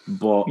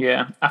 But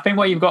yeah, I think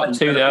what you've got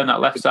two there on that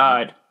left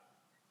side.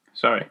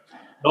 Sorry.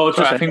 No,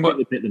 I think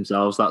they pick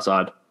themselves that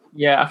side.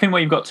 Yeah, I think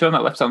what you've got two on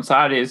that left-hand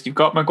side is you've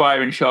got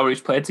Maguire and Shaw, who's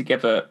played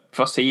together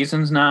for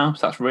seasons now.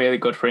 So that's really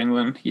good for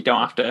England. You don't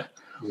have to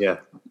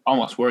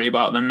almost worry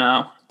about them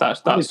now.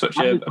 That's such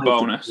a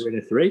bonus. In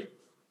a 3.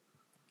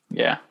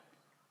 Yeah.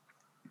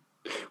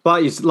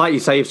 Like you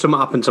say, if something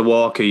happened to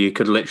Walker, you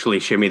could literally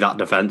shimmy that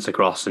defence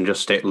across and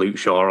just stick Luke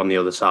Shaw on the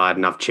other side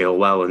and have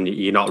Chilwell, and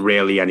you're not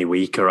really any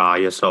weaker, are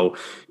you? So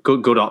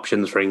good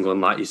options for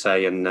England, like you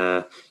say,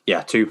 and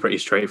two pretty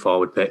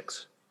straightforward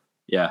picks.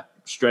 Yeah,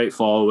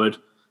 straightforward.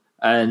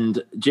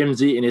 And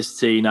Jim's eating his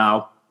tea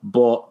now,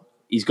 but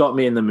he's got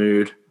me in the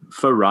mood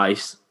for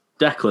Rice,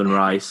 Declan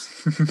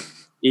Rice.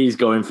 He's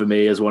going for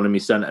me as one of my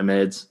centre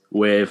mids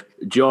with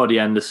Jordy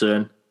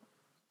Henderson,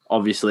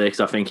 obviously, because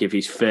I think if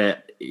he's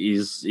fit,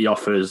 he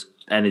offers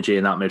energy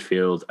in that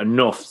midfield,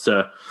 enough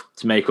to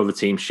make other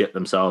teams shit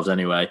themselves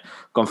anyway.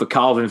 Gone for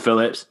Calvin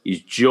Phillips. He's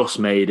just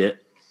made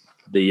it,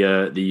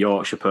 the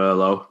Yorkshire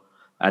Perlo.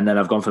 And then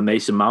I've gone for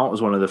Mason Mount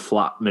as one of the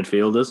flat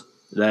midfielders.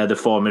 They're the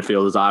 4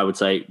 midfielders I would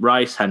say: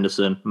 Rice,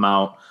 Henderson,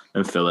 Mount,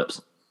 and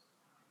Phillips.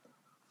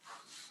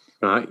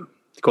 Right.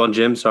 Go on,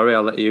 Jim. Sorry,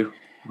 I'll let you.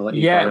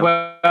 Yeah,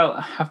 well,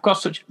 I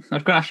was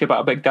going to ask you about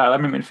a big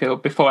dilemma in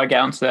midfield before I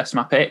get onto the rest of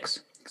my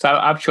picks. So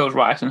I've chose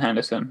Rice and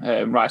Henderson.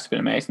 Rice has been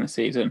amazing this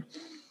season.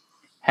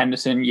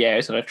 Henderson,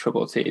 he's had a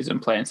troubled season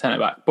playing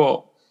centre-back.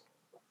 But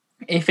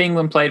if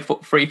England played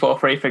 3-4-3,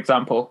 for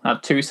example,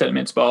 had 2 centre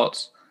mid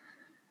spots,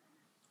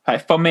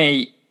 for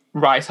me,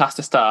 Rice has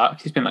to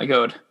start. He's been that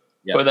good.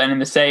 Yep. But then in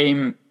the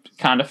same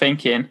kind of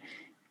thinking,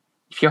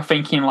 if you're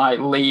thinking like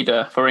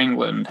leader for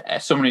England,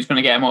 someone who's going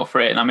to get him up for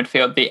it in that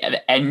midfield,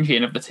 the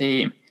engine of the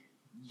team,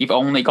 you've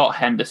only got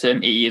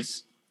Henderson.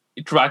 He's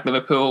dragged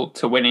Liverpool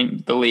to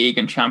winning the league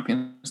and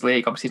Champions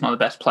League. Obviously, he's not the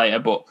best player,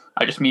 but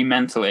I just mean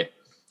mentally.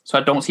 So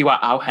I don't see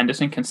how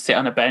Henderson can sit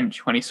on a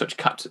bench when he's such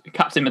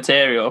captain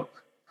material.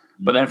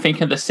 But then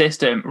thinking of the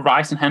system,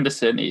 Rice and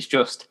Henderson is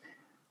just,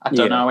 I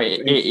don't know,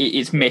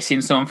 it's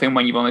missing something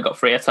when you've only got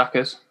 3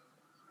 attackers.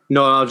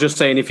 No, I was just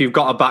saying, if you've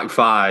got a back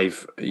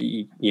 5,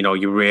 you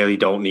really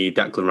don't need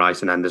Declan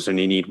Rice and Henderson.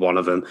 You need one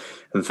of them.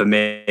 And for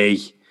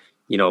me,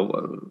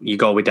 you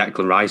go with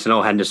Declan Rice. I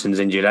know Henderson's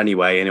injured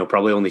anyway, and he'll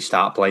probably only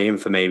start playing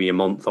for maybe a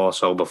month or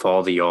so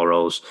before the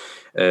Euros.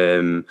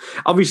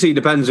 Obviously, it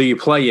depends who you're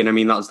playing. I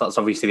mean, that's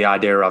obviously the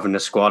idea of having a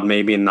squad.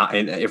 Maybe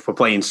if we're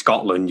playing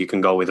Scotland, you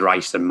can go with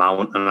Rice and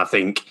Mount, and I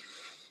think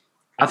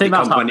that's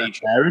how they're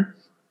pairing.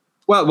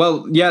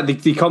 Well, yeah,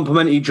 they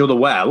complement each other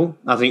well.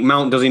 I think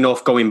Mount does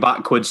enough going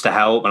backwards to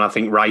help, and I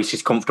think Rice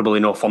is comfortable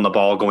enough on the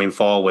ball going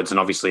forwards, and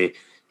obviously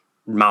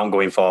Mount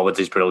going forwards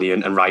is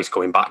brilliant, and Rice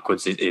going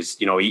backwards is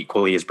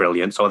equally as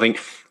brilliant. So I think,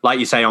 like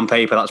you say, on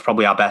paper, that's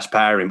probably our best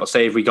pairing. But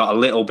say if we got a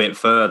little bit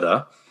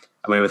further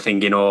and we were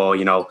thinking,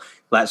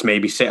 let's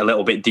maybe sit a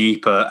little bit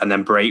deeper and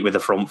then break with the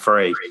front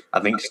 3. I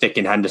think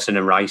sticking Henderson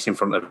and Rice in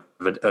front of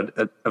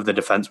the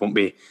defence won't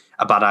be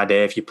a bad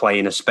idea if you're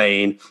playing a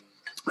Spain,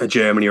 a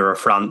Germany, or a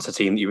France, a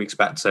team that you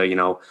expect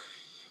to,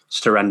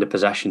 surrender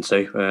possession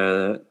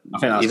to. I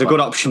think he's a good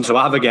option to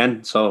have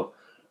again. So.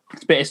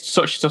 But it's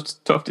such a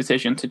tough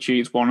decision to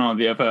choose one or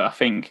the other. I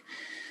think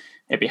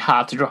it'd be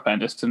hard to drop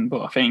Henderson,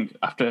 but I think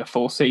after a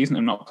full season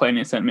of not playing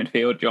in centre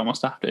midfield, you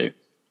almost have to.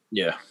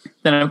 Yeah.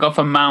 Then I've got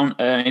for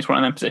Mount. He's one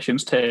of them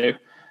positions too.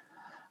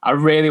 I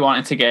really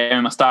wanted to get him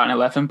in my starting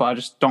 11, but I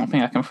just don't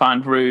think I can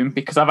find room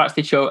because I've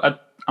actually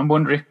I'm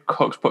wondering if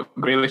Cook's put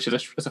Grealish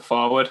as a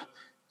forward.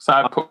 So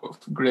I put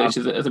Grealish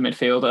as a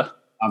midfielder.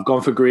 I've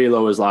gone for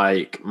Grealish as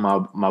like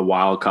my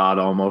wild card,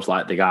 almost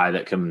like the guy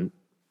that can.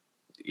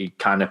 He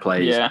kind of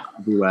plays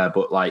everywhere,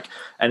 but like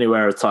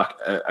anywhere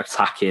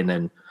attacking.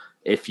 And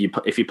if you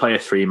play a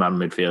 3-man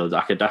midfield,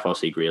 I could definitely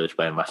see Grealish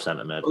playing left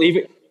centre mid.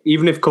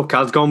 Even if Cook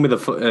has gone with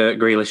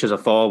Grealish as a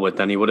forward,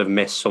 then he would have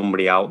missed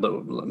somebody out that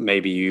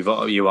maybe you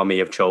or me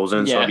have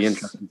chosen. So it'll be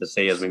interesting to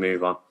see as we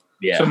move on.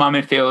 Yeah. So my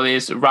midfield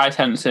is Rice,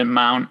 Henderson,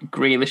 Mount.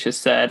 Grealish has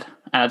said,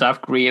 and I'd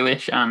have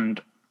Grealish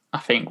and I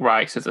think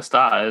Rice as the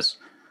starters.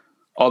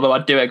 Although I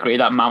do agree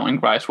that Mount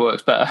and Rice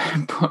works better,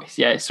 but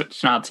it's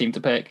such an hard team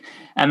to pick.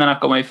 And then I've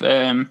gone with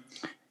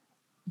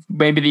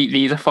maybe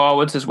these are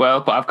forwards as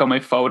well, but I've gone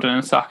with Foden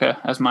and Saka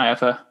as my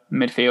other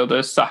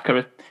midfielders.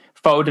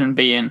 Foden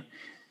being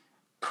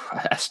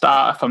a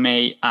starter for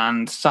me,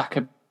 and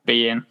Saka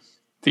being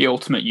the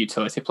ultimate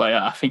utility player.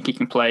 I think he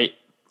can play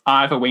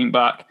either wing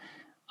back,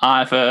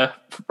 either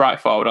right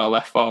forward or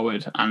left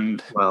forward,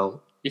 and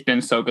he's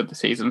been so good this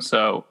season.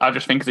 So I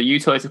just think as a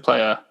utility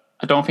player,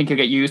 I don't think he'll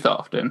get used that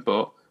often,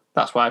 but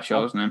that's why I've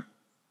chosen him.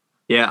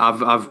 Yeah,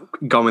 I've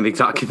gone with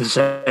exactly the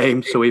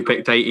same. So we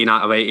picked 18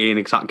 out of 18,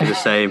 exactly the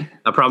same.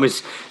 I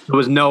promise there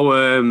was no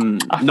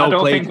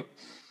play.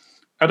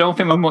 I don't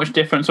think we're much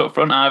difference up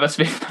front either.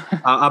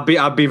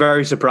 I'd be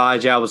very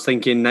surprised. Yeah, I was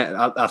thinking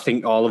that I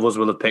think all of us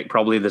will have picked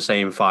probably the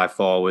same 5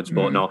 forwards,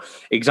 but no,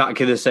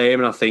 exactly the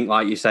same. And I think,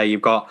 like you say,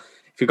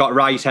 if you've got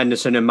Rice,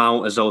 Henderson, and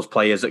Mount as those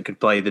players that could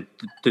play the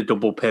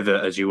double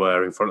pivot as you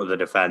were in front of the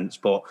defence,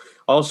 but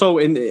also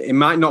it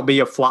might not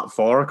be a flat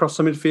 4 across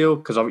the midfield,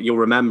 because you'll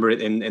remember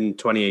it in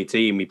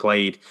 2018 we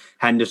played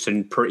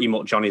Henderson pretty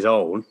much on his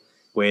own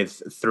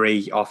with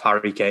 3 off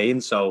Harry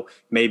Kane. So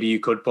maybe you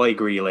could play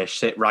Grealish,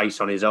 sit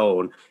Rice on his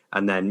own,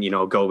 and then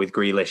go with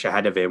Grealish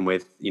ahead of him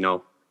with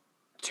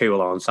 2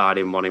 alongside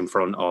him, 1 in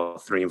front or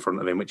 3 in front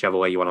of him, whichever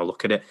way you want to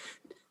look at it.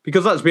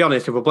 Because let's be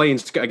honest, if we're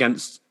playing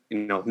against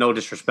no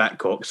disrespect,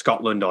 Cook,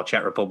 Scotland or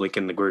Czech Republic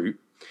in the group,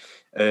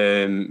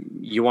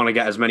 you want to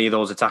get as many of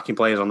those attacking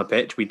players on the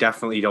pitch. We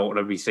definitely don't want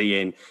to be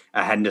seeing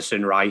a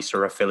Henderson Rice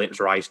or a Phillips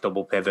Rice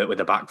double pivot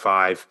with a back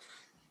 5,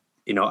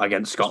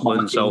 against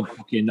Scotland. So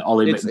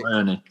Ollie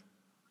McBurney.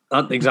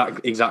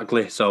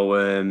 Exactly. So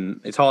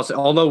it's hard.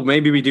 Although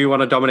maybe we do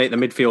want to dominate the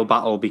midfield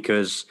battle,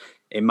 because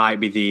it might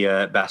be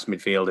the best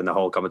midfield in the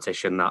whole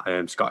competition,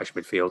 that Scottish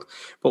midfield.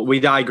 But we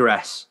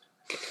digress.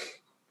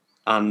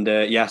 And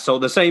so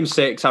the same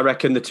 6, I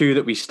reckon the 2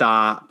 that we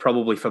start,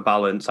 probably for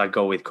balance, I'd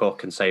go with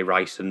Cook and say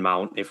Rice and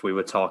Mount if we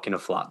were talking a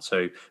flat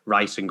 2.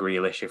 Rice and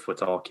Grealish if we're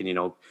talking,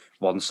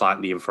 one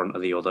slightly in front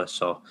of the other.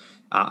 So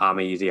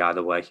I'm easy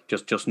either way.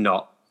 Just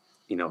not,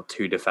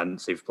 2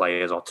 defensive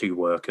players or 2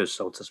 workers,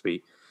 so to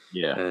speak.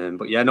 Yeah.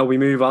 We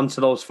move on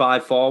to those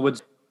 5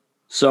 forwards.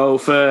 So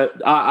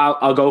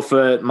I'll go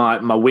for my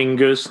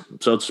wingers,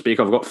 so to speak.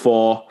 I've got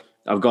 4.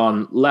 I've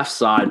gone left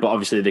side, but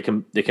obviously they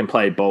can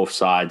play both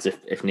sides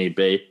if need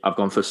be. I've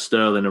gone for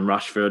Sterling and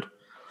Rashford.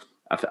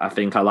 I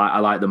think I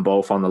like them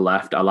both on the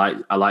left. I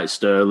like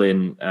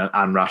Sterling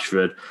and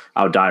Rashford,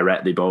 how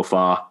direct they both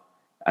are,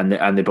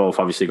 and they both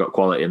obviously got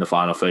quality in the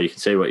final third. You can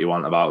say what you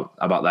want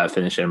about their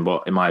finishing,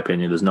 but in my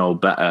opinion, there's no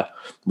better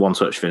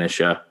one-touch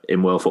finisher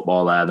in world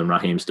football there than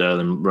Raheem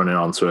Sterling running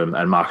onto him,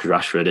 and Marcus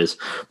Rashford is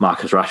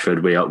Marcus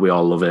Rashford. We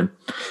all love him,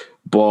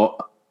 but.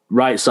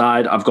 Right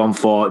side, I've gone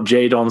for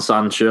Jadon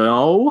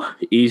Sancho.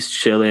 He's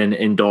chilling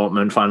in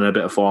Dortmund, finding a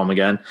bit of form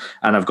again.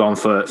 And I've gone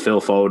for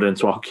Phil Foden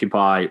to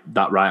occupy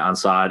that right-hand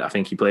side. I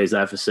think he plays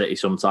there for City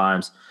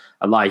sometimes.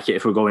 I like it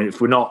if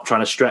we're not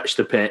trying to stretch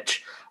the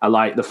pitch. I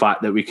like the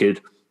fact that we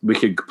could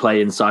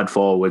play inside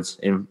forwards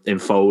in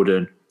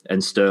Foden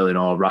and Sterling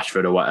or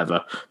Rashford or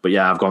whatever. But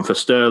yeah, I've gone for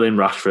Sterling,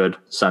 Rashford,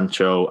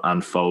 Sancho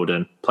and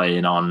Foden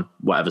playing on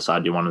whatever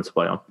side you want them to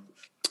play on.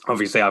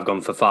 Obviously, I've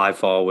gone for 5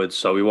 forwards,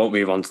 so we won't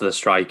move on to the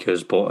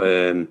strikers. But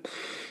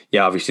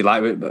obviously,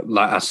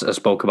 like I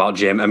spoke about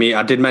Jim. I mean,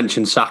 I did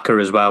mention Saka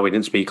as well. We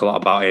didn't speak a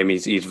lot about him.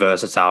 He's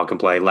versatile. Can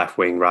play left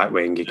wing, right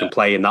wing. He can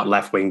play in that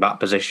left wing back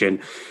position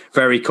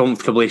very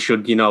comfortably.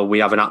 Should we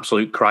have an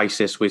absolute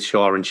crisis with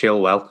Shaw and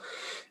Chilwell,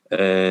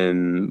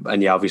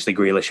 obviously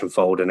Grealish and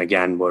Foden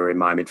again, were in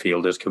my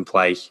midfielders, can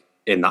play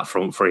in that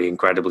front 3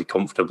 incredibly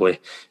comfortably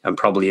and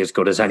probably as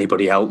good as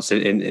anybody else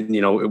in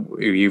who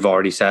you've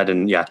already said.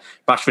 And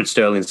Rashford,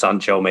 Sterling,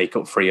 Sancho make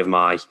up 3 of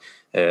my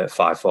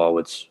 5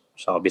 forwards.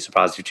 So I'll be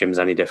surprised if Jim's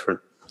any different.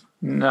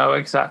 No,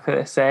 exactly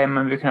the same.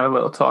 And we can have a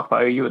little talk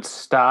about who you would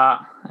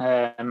start.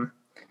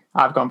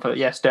 I've gone for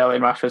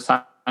Sterling,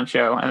 Rashford,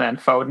 Sancho, and then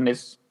Foden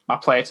is my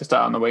player to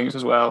start on the wings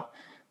as well.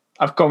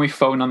 I've gone with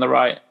Foden on the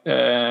right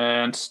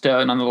and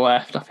Sterling on the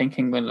left. I think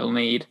England will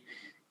need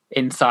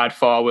inside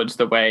forwards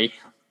the way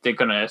they're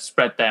going to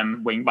spread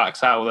them wing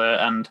backs out there,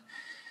 and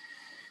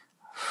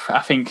I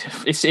think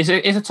it's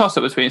a toss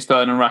up between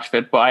Sterling and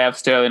Rashford. But I have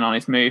Sterling on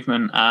his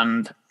movement,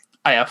 and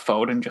I have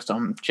Foden just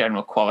on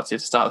general quality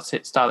to start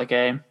the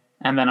game.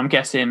 And then I'm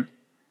guessing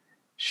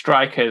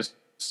strikers.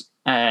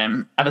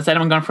 Has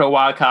anyone gone for a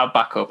wild card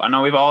backup? I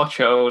know we've all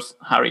chose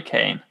Harry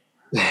Kane.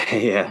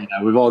 yeah,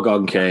 we've all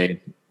gone Kane.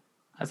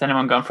 Has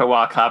anyone gone for a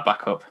wild card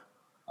backup?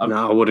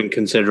 No, I wouldn't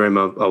consider him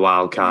a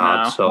wild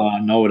card. No. So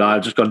no,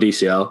 I've just gone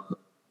DCL.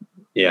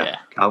 Yeah.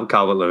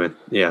 Calvert-Lewin.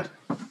 Yeah,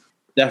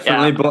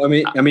 definitely.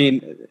 Yeah. But I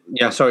mean,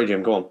 sorry,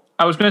 Jim, go on.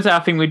 I was going to say,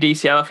 I think with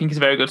DCL, I think he's a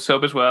very good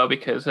sub as well,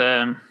 because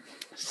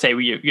say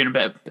you're in a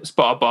bit of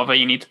spot of bother,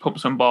 you need to pump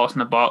some balls in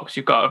the box.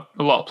 You've got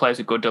a lot of players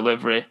with good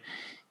delivery.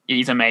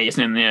 He's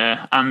amazing in the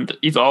air, and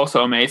he's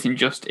also amazing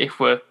just if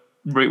we're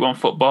Route 1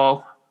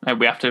 football and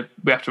we have to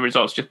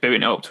resort to just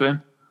booting it up to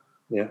him.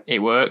 Yeah, it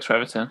works for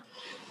Everton.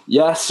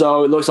 Yeah,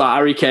 so it looks like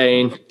Harry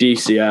Kane,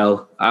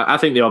 DCL. I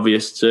think the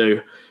obvious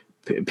two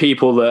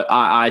people that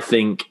I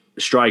think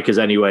strikers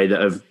anyway that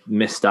have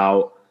missed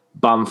out.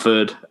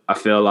 Bamford, I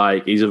feel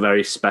like he's a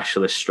very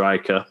specialist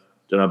striker.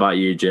 Don't know about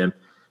you, Jim.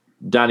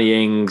 Danny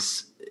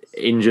Ings,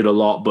 injured a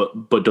lot,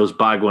 but does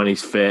bag when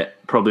he's fit.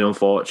 Probably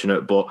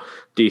unfortunate, but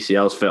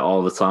DCL's fit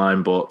all the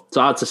time. But it's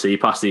hard to see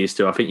past these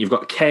two. I think you've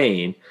got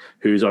Kane,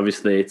 who's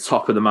obviously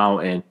top of the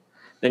mountain.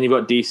 Then you've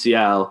got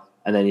DCL,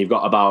 and then you've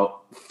got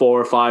about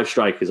 4 or 5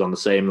 strikers on the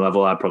same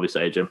level, I'd probably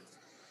say, Jim.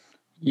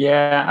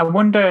 Yeah, I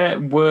wonder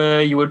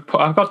where you would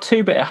put... I've got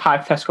 2 bit of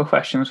hypothetical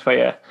questions for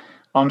you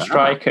on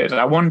strikers.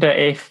 I wonder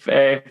if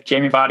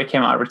Jamie Vardy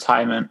came out of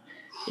retirement,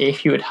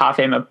 if you would have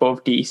him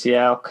above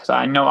DCL, because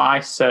I know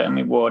I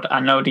certainly would. I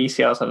know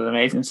DCL's had an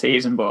amazing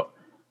season, but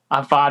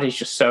Vardy's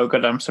just so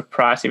good. I'm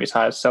surprised he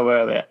retired so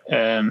early.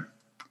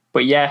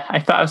 But yeah,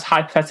 if that was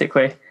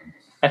hypothetically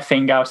a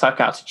thing I was like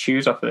to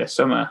choose off of this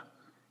summer,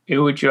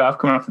 who would you have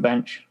coming off the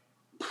bench?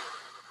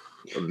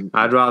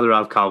 I'd rather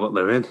have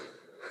Calvert-Lewin.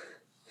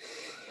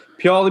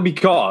 Purely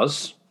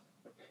because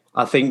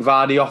I think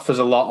Vardy offers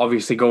a lot,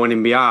 obviously, going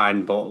in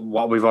behind, but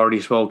what we've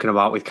already spoken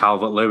about with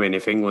Calvert-Lewin,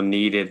 if England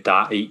needed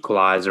that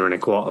equaliser in a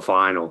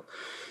quarter-final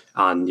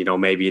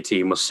and, maybe a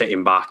team was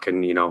sitting back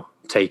and,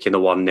 taking the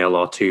 1-0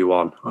 or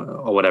 2-1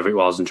 or whatever it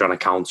was and trying to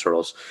counter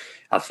us,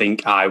 I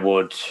think I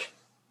would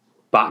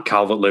back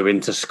Calvert-Lewin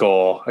to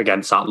score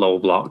against that low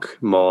block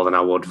more than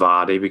I would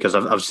Vardy, because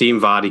I've seen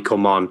Vardy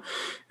come on.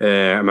 I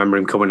remember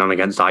him coming on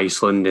against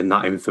Iceland in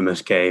that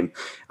infamous game,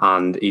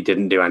 and he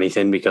didn't do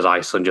anything because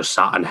Iceland just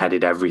sat and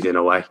headed everything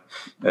away.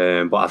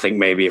 But I think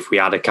maybe if we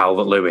had a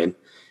Calvert-Lewin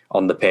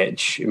on the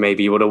pitch,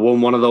 maybe he would have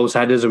won one of those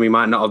headers and we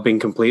might not have been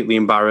completely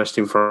embarrassed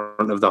in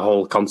front of the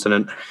whole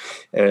continent.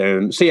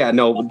 Just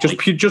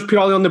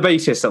purely on the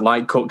basis that,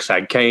 like Cook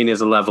said, Kane is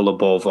a level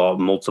above or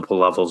multiple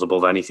levels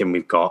above anything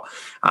we've got.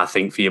 I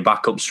think for your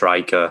backup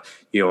striker,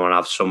 you want to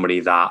have somebody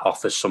that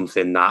offers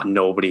something that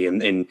nobody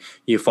in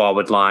your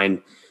forward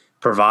line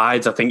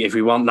provides. I think if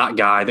we want that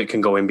guy that can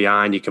go in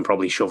behind, you can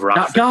probably shove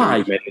Rashford.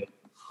 That guy?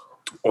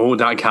 Oh,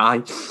 that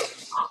guy.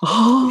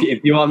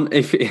 If you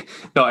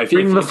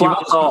bring the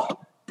flat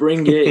top,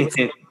 bring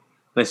it.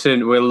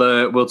 Listen,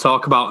 we'll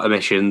talk about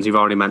omissions. You've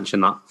already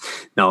mentioned that.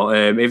 No,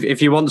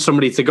 if you want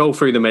somebody to go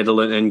through the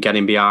middle and get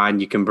in behind,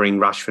 you can bring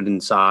Rashford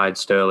inside,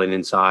 Sterling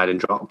inside, and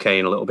drop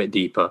Kane a little bit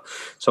deeper.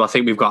 So I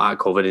think we've got that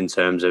covered in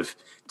terms of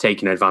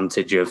taking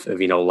advantage of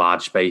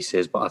large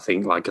spaces. But I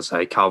think, like I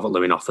say,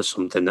 Calvert-Lewin offers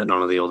something that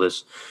none of the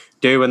others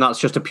do, and that's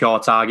just a pure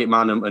target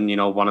man,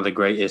 and one of the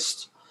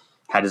greatest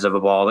headers of a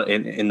ball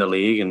in the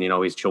league, and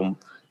his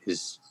jump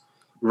is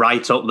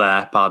right up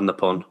there, pardon the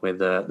pun, with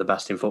the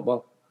best in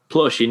football.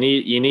 Plus, you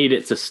need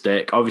it to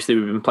stick. Obviously,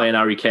 we've been playing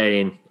Harry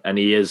Kane, and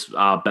he is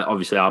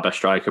obviously our best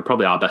striker,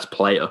 probably our best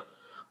player.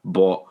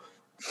 But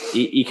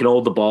he can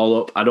hold the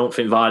ball up. I don't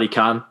think Vardy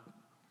can.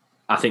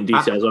 I think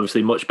DCL is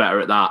obviously much better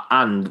at that.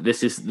 And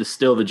this is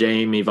still the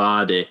Jamie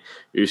Vardy,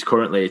 who's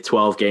currently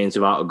 12 games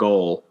without a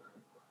goal,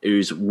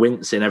 who's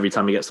wincing every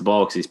time he gets the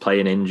ball because he's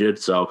playing injured.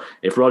 So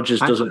if Rodgers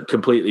doesn't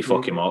completely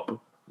fuck him up,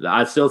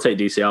 I'd still take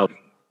DCL.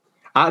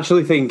 I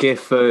actually think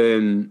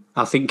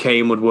I think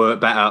Kane would work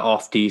better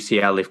off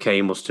DCL if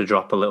Kane was to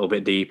drop a little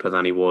bit deeper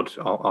than he would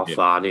off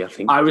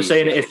Vardy. I was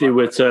saying it if they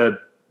were to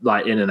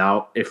in and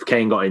out, if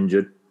Kane got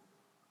injured.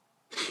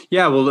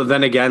 Yeah, well,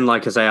 then again,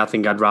 like I say, I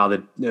think I'd rather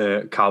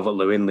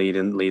Calvert-Lewin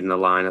leading the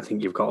line. I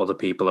think you've got other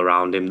people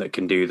around him that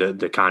can do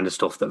the kind of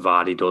stuff that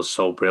Vardy does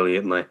so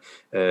brilliantly.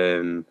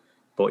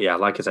 But yeah,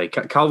 like I say,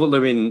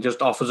 Calvert-Lewin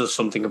just offers us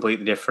something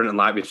completely different. And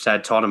like we've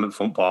said, tournament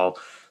football,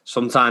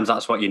 sometimes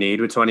that's what you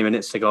need with 20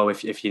 minutes to go.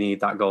 If you need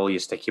that goal, you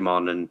stick him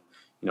on and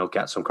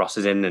get some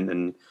crosses in.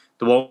 And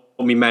there won't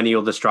be many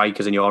other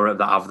strikers in Europe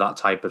that have that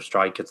type of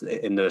striker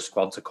in their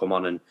squad to come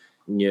on and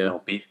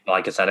be,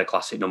 like I said, a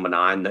classic number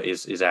 9 that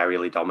is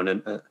aerially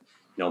dominant.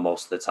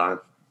 Most of the time.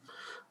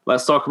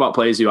 Let's talk about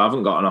players who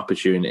haven't got an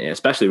opportunity,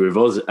 especially with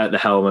us at the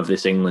helm of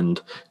this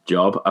England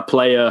job. A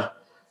player,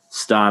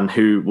 Stan,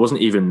 who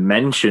wasn't even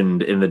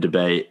mentioned in the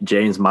debate,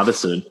 James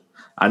Maddison.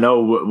 I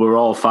know we're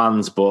all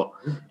fans, but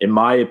in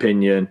my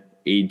opinion,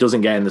 he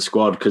doesn't get in the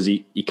squad because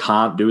he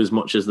can't do as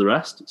much as the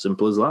rest.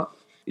 Simple as that.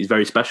 He's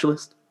very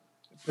specialist.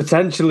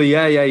 Potentially,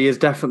 yeah, he is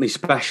definitely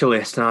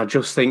specialist. And I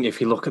just think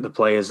if you look at the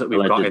players that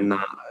we've got in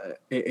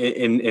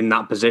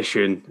that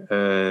position,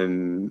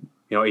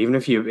 even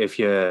if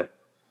you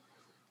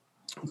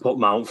put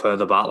Mount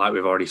further back, like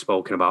we've already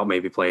spoken about,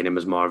 maybe playing him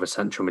as more of a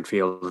central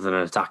midfielder than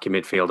an attacking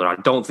midfielder, I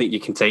don't think you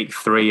can take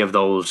 3 of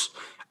those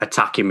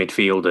attacking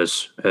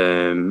midfielders,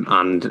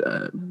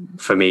 and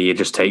for me, you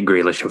just take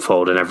Grealish and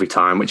Foden every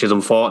time, which is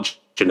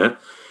unfortunate.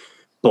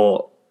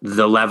 But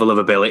the level of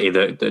ability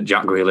that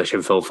Jack Grealish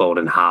and Phil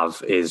Foden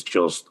have is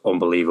just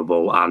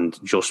unbelievable,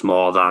 and just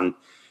more than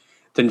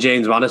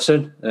James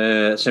Maddison.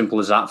 Simple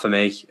as that for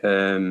me.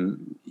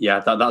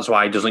 That's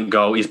why he doesn't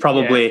go. He's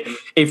probably,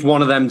 if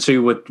one of them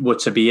two were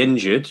to be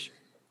injured,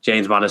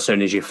 James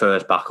Maddison is your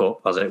first backup,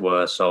 as it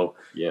were. So,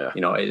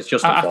 it's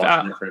just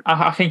unfortunate.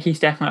 I think he's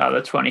definitely at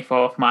the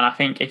 24th man. I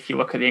think if you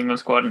look at the England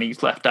squad and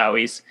he's left out,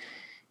 he's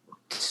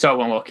so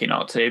unlucky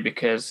not to,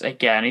 because,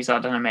 again, he's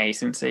had an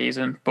amazing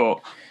season. But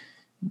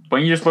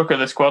when you just look at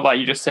the squad, like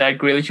you just said,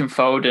 Grealish and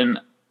Foden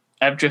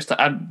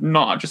have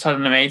not just had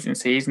an amazing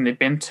season. They've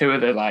been 2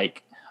 of the,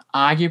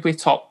 arguably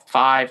top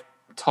 5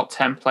 top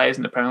 10 players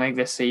in the Premier League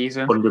this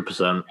season.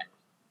 100%.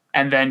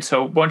 And then,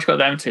 so once you got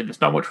them two,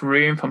 there's not much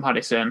room for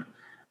Maddison.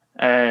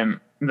 Then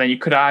you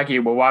could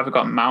argue, well, why have we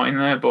got Mount in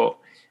there? But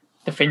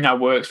the thing that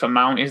works for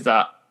Mount is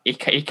that he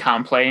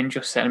can play in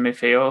just centre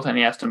midfield, and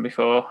he has done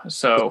before.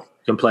 So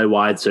he can play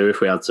wide too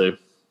if we had to.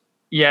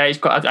 Yeah, he's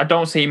got. I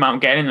don't see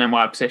Mount getting in them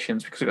wide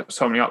positions because we've got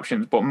so many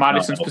options. But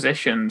Maddison's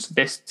positions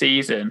this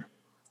season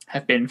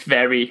have been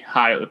very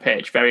high up the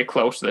pitch, very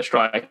close to the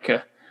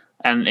striker,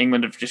 and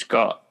England have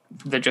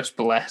they're just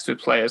blessed with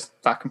players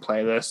that can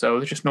play there. So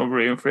there's just no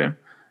room for him.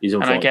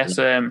 And I guess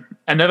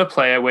another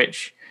player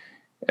which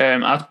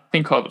I've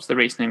been called up to the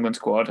recent England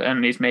squad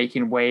and he's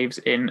making waves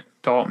in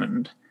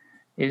Dortmund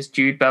is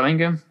Jude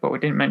Bellingham, but we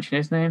didn't mention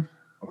his name.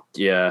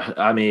 Yeah,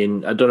 I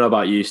mean, I don't know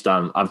about you,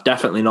 Stan. I've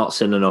definitely not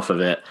seen enough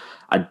of it.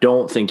 I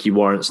don't think he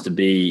warrants to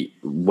be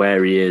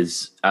where he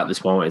is at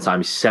this moment in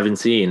time. He's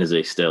 17, is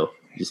he still?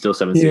 He's still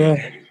 17.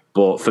 Yeah.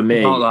 But for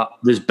me,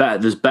 there's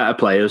better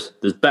players.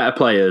 There's better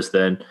players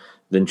than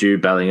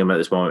Jude Bellingham at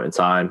this moment in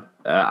time.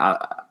 I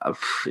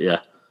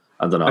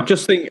don't know. I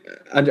just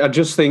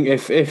think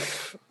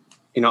if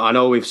I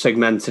know we've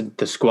segmented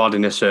the squad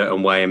in a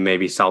certain way, and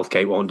maybe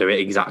Southgate won't do it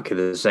exactly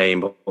the same.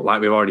 But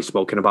like we've already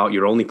spoken about,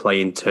 you're only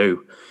playing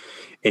two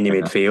in your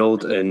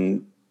midfield,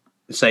 and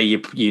say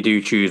you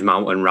do choose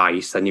Mount and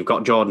Rice, then you've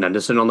got Jordan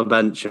Henderson on the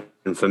bench.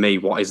 And for me,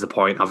 what is the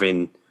point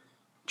having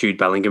Jude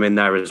Bellingham in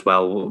there as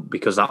well?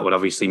 Because that would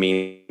obviously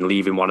mean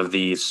leaving one of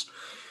these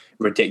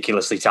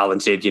ridiculously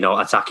talented,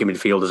 attacking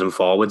midfielders and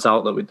forwards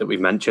out that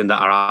we've mentioned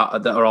that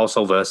are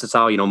also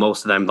versatile.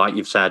 Most of them, like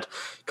you've said,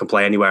 can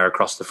play anywhere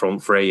across the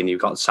front three, and you've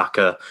got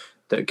Saka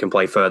that can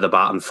play further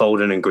back, and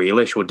Foden and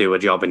Grealish would do a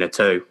job in a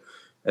two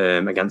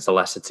against the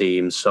lesser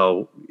teams.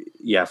 So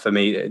yeah, for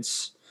me,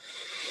 that's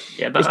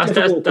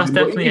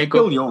definitely a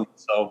good. Young,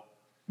 so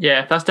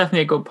yeah, that's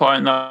definitely a good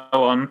point though.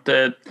 On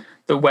the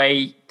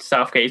way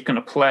Southgate is going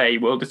to play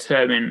will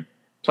determine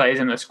players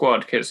in the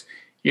squad, because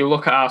you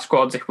look at our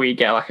squads, if we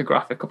get like a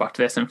graphic up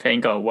after this and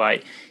think, oh,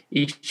 why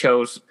he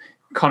chose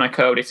Connor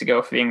Cody to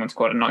go for the England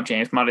squad and not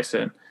James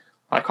Maddison.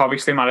 Like,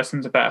 obviously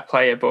Maddison's a better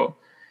player, but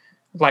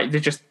like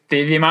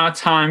the amount of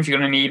times you're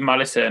going to need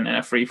Maddison in a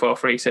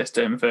 3-4-3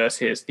 system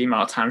versus the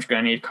amount of times you're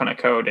going to need Connor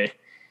Cody,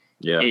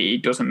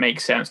 it doesn't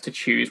make sense to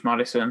choose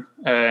Maddison.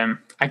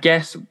 I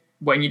guess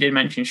when you did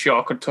mention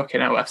Shaw could tuck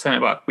in at left centre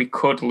back, we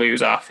could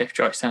lose our fifth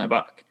choice centre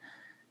back.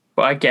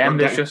 But again,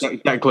 there's just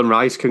Declan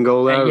Rice can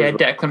go there. Yeah,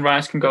 Declan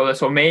Rice can go there.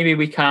 So maybe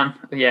we can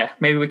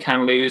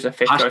lose a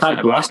fifth choice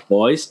centre back,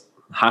 boys.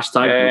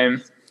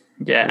 Hashtag.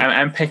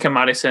 And pick a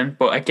Maddison.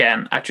 But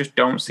again, I just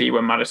don't see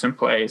when Maddison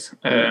plays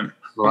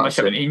unless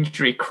you have an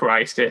injury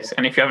crisis.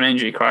 And if you have an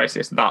injury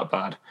crisis that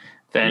bad,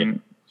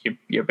 then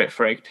you're a bit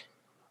freaked.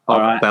 All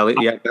right.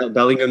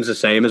 Bellingham's the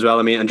same as well.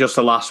 I mean, and just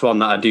the last one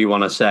that I do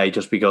want to say,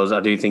 just because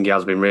I do think he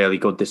has been really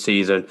good this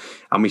season,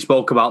 and we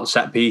spoke about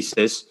set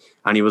pieces.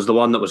 And he was the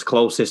one that was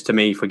closest to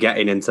me for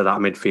getting into that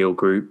midfield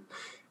group.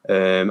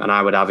 And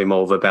I would have him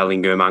over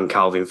Bellingham and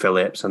Calvin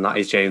Phillips. And that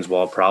is James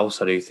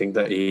Ward-Prowse. I do think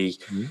that he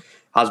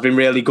has been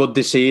really good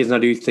this season. I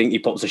do think he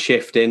puts a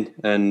shift in.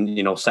 And,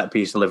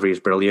 set-piece delivery is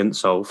brilliant.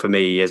 So for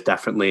me, he is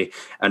definitely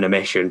an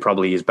omission.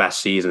 Probably his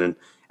best season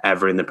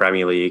ever in the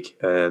Premier League.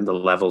 The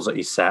levels that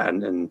he's set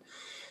and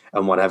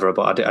whatever.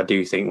 But I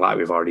do think, like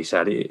we've already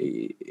said,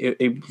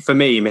 for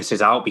me, he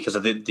misses out because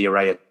of the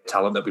array of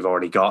talent that we've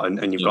already got,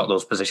 and you've got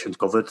those positions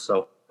covered.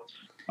 So,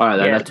 all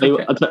right,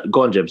 then.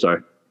 Go on, Jim.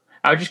 Sorry,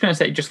 I was just going to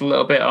say just a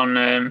little bit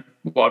on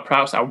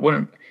Ward-Prowse. I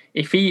wouldn't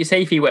if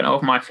he went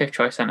over my fifth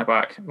choice centre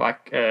back,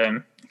 like I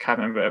can't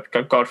remember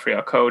Godfrey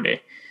or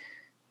Cody.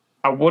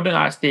 I wouldn't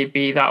actually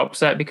be that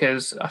upset,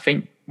 because I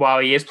think while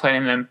he is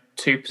playing in them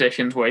two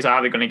positions where he's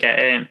either going to get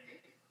in,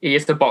 he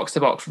is the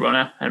box-to-box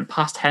runner, and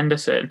past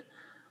Henderson,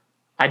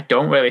 I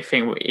don't really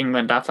think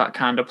England have that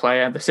kind of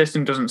player. The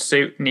system doesn't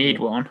need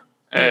one.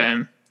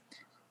 But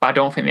I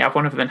don't think they have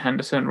one other than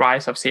Henderson.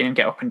 Rice, I've seen him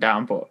get up and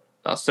down, but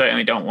I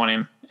certainly don't want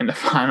him in the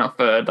final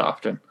third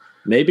often.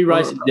 Maybe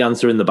Rice is the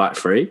answer in the back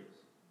three.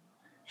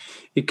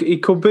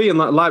 It could be, and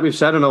like we've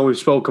said, I know we've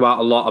spoke about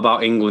a lot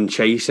about England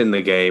chasing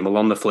the game. Well,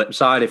 on the flip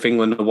side, if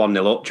England are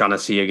 1-0 up trying to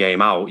see a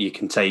game out, you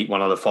can take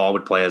one of the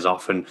forward players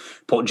off and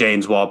put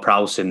James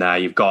Ward-Prowse in there.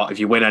 If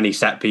you win any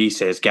set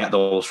pieces, get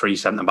those three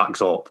centre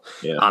backs up.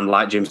 Yeah. And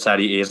like Jim said,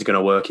 he is going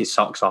to work his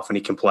socks off, and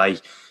he can play.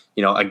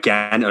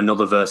 Again,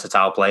 another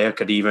versatile player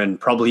could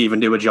probably even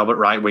do a job at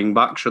right wing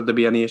back should there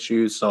be any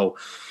issues. So,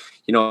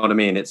 you know what I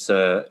mean? It's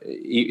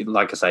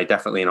like I say,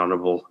 definitely an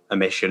honourable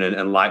omission,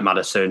 and like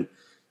Maddison,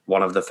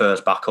 one of the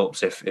first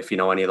backups if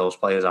any of those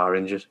players are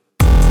injured.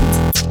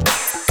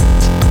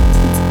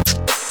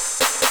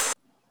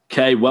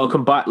 Okay,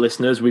 welcome back,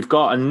 listeners. We've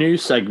got a new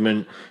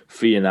segment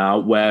for you now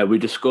where we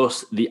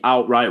discuss the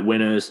outright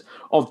winners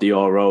of the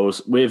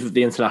Euros. With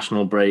the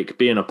international break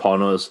being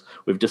upon us,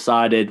 we've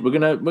decided we're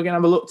gonna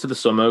have a look to the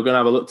summer. We're gonna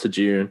have a look to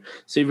June,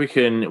 see if we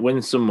can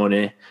win some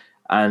money,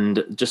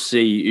 and just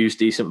see who's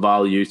decent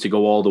value to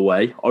go all the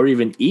way or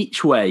even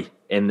each way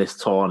in this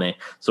tourney.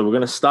 So we're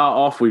going to start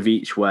off with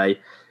each way.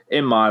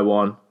 in my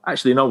one,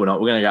 actually, no, we're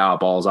not. We're going to get our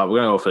balls out. We're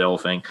going to go for the whole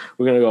thing.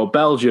 We're going to go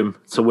Belgium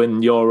to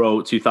win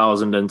Euro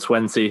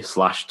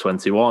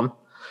 2020/21.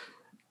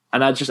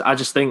 And I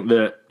just think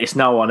that it's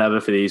now or never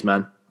for these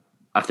men.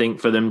 I think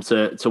for them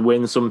to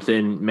win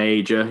something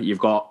major, you've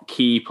got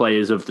key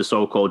players of the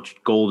so-called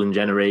golden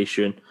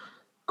generation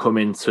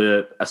coming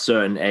to a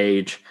certain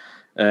age.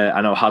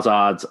 I know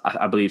Hazard's,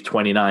 I believe,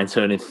 29,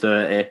 turning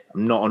 30.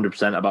 I'm not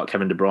 100% about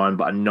Kevin De Bruyne,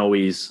 but I know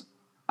he's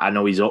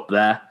up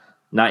there.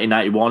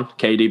 1991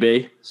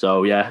 KDB.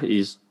 So yeah,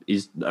 he's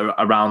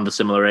around the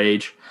similar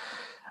age.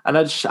 And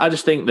I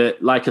just think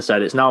that, like I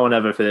said, it's now or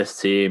never for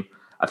this team.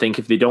 I think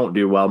if they don't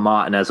do well,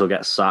 Martinez will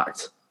get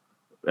sacked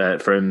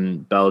from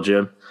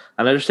Belgium.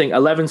 And I just think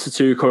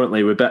 11-2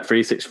 currently with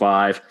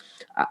Bet365.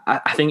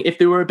 I think if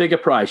there were a bigger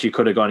price, you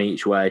could have gone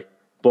each way.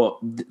 But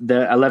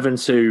the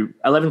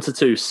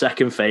 11-2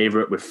 second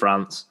favourite with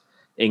France,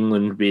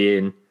 England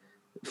being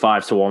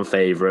 5-1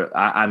 favourite.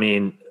 I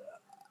mean,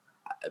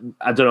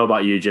 I don't know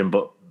about you, Jim,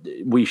 but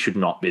we should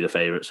not be the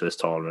favourites for this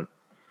tournament.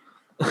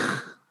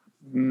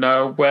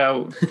 No,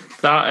 well,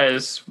 that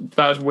is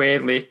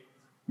weirdly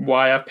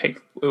why I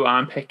picked who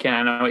I'm picking.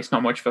 I know it's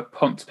not much of a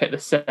punt to pick the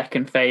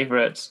second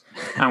favourites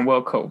and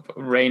World Cup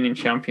reigning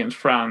champions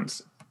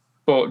France,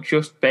 but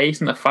just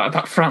based on the fact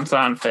that France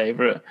aren't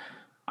favourite,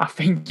 I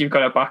think you've got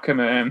to back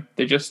them.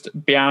 They're just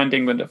behind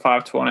England at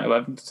 5-1 at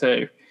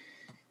 11-2.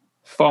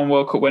 Former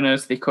World Cup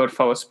winners, they could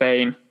follow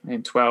Spain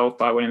in 12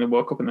 by winning the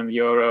World Cup and then the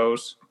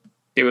Euros.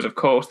 There was, of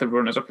course, the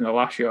runners-up in the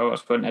last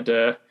Euros, but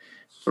Eder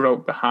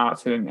broke the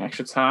heart in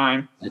extra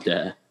time.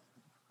 Eder.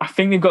 I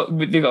think they've got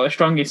the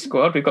strongest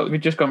squad.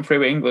 We've just gone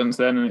through England's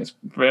then, and it's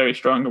very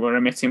strong. And we're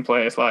omitting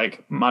players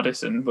like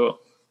Maddison, but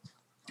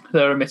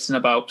they're omitting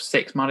about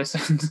 6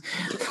 Maddisons.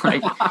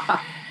 Like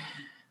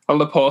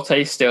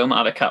Laporte's still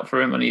not had a cap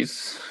for him, and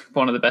he's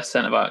one of the best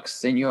centre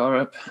backs in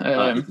Europe,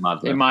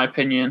 in my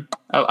opinion.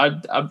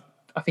 I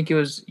think it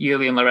was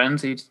Julian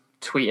Lorenz who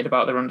tweeted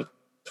about the under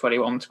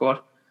 21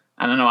 squad,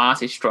 and I know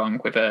Artie's strong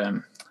with I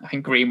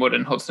think Greenwood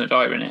and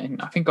Hudson-Odoi in it,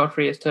 and I think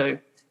Godfrey is too.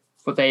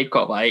 But they've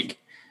got like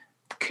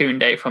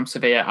Koundé from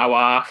Sevilla,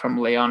 Aouar from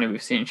Lyon, who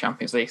we've seen in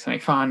Champions League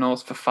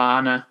semi-finals,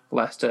 Fofana,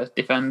 Leicester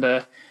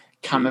defender,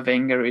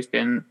 Camavinga, who's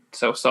been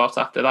so sought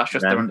after. That's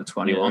just their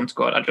under-21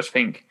 squad. I just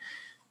think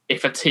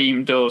if a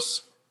team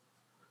does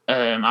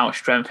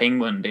outstrength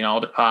England in all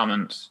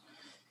departments,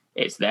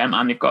 it's them,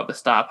 and they've got the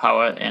star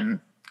power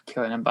in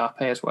Kylian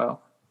Mbappe as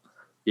well.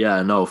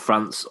 Yeah, no,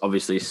 France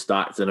obviously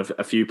stacked, and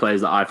a few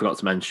players that I forgot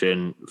to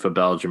mention for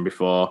Belgium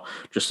before,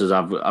 just as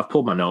I've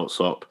pulled my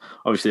notes up.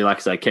 Obviously, like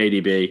I said,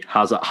 KDB,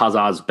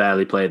 Hazard's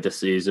barely played this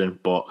season,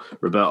 but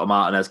Roberto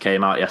Martinez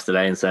came out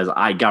yesterday and says,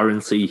 I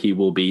guarantee he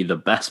will be the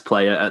best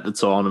player at the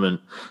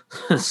tournament.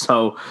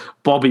 So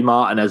Bobby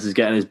Martinez is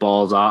getting his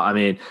balls out. I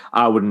mean,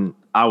 I wouldn't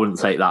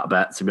take that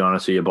bet, to be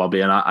honest with you,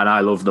 Bobby, and I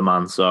love the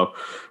man. So,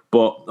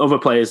 but other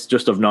players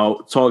just of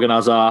note: Torgan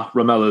Hazard,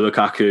 Romelu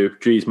Lukaku,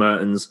 Dries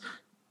Mertens.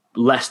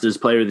 Leicester's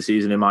player of the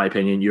season, in my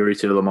opinion, Yuri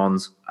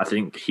Tielemans. I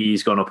think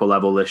he's gone up a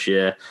level this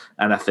year,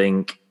 and I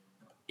think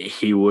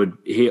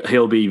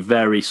he'll be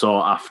very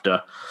sought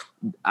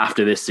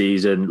after this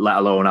season, let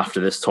alone after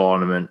this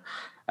tournament.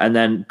 And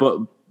then,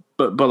 but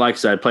like I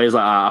said, players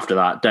like that after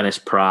that, Dennis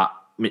Pratt,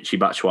 Michy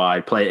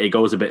Batshuayi, it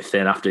goes a bit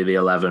thin after the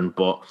 11.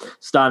 But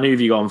Stan, who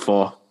have you gone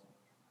for?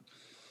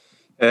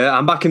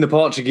 I'm back in the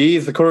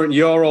Portuguese, the current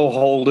Euro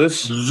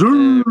holders.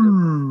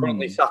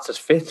 Currently sat as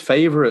 5th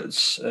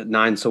favourites at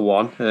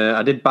 9-1.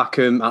 I did back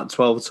them at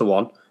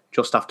 12-1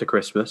 just after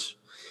Christmas.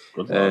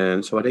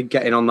 So I did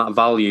get in on that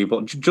value.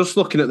 But just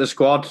looking at the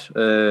squad,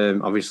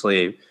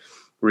 obviously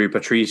Rui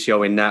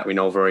Patricio in net, we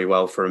know very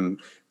well from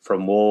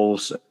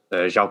Wolves.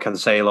 João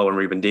Cancelo and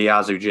Ruben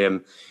Diaz, who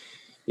Jim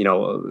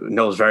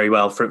knows very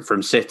well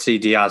from City.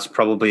 Diaz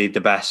probably the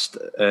best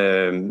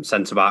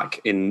centre-back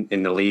in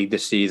the league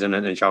this season,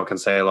 and João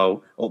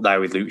Cancelo up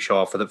there with Luke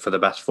Shaw for the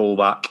best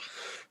full-back.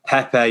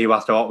 Pepe, who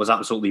I thought was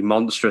absolutely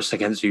monstrous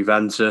against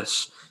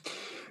Juventus.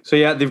 So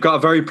yeah, they've got a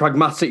very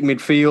pragmatic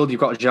midfield. You've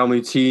got João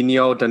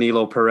Moutinho,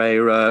 Danilo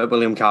Pereira,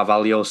 William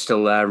Carvalho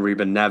still there, and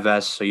Ruben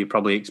Neves. So you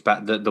probably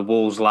expect the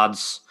Wolves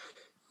lads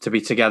to be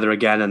together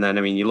again. And then,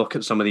 I mean, you look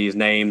at some of these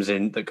names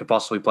that could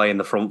possibly play in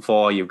the front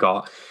four. You've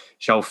got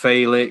João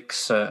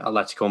Felix,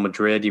 Atletico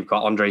Madrid. You've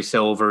got Andre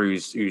Silva,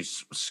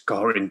 who's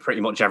scoring pretty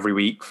much every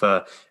week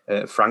for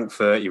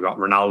Frankfurt. You've got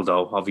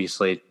Ronaldo,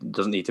 obviously,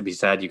 doesn't need to be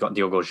said. You've got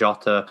Diogo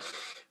Jota,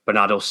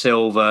 Bernardo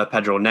Silva,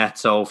 Pedro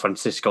Neto,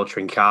 Francisco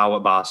Trincao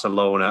at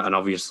Barcelona, and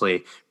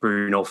obviously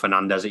Bruno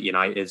Fernandes at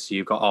United. So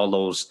you've got all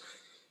those.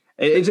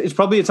 It's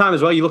probably a time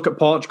as well. You look at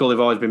Portugal, they've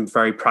always been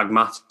very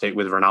pragmatic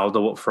with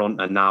Ronaldo up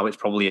front, and now it's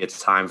probably a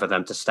time for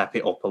them to step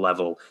it up a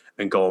level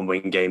and go and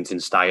win games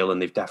in style,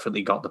 and they've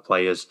definitely got the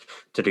players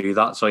to do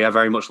that. So yeah,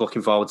 very much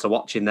looking forward to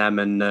watching them,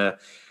 and I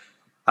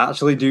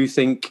actually do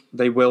think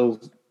they will.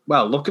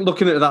 Well,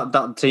 looking at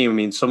that team, I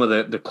mean, some of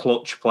the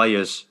clutch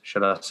players,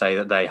 should I say,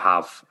 that they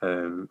have,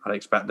 I'd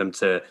expect them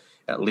to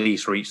at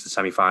least reach the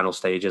semi-final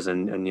stages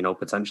and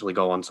potentially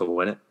go on to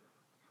win it.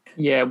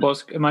 Yeah,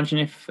 imagine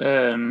if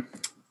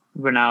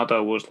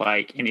Ronaldo was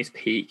like in his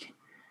peak.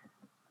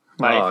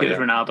 Like if it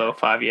was Ronaldo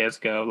 5 years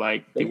ago,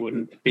 like they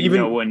wouldn't be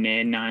nowhere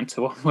near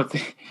 9-1, would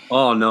they?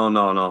 Oh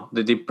no.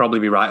 They'd probably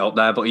be right up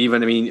there. But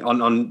even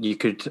on you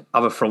could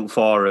have a front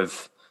four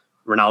of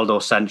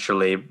Ronaldo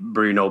centrally,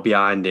 Bruno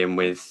behind him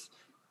with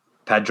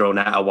Pedro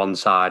Neto one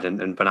side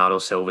and Bernardo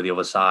Silva the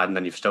other side, and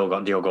then you've still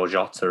got Diogo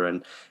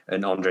Jota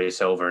and Andre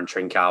Silva and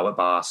Trincao at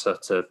Barca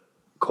to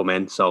come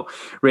in. So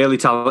really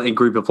talented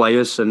group of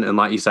players, and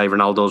like you say,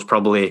 Ronaldo's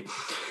probably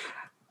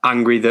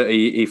angry that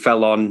he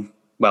fell on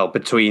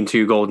between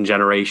two golden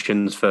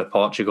generations for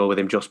Portugal, with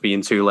him just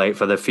being too late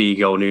for the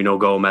Figo, Nuno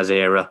Gomes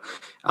era,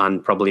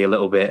 and probably a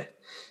little bit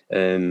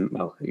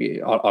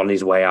on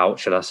his way out,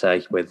 should I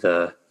say, with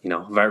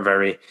very,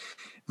 very,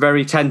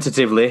 very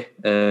tentatively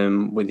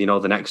with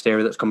the next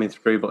era that's coming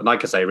through. But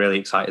like I say, really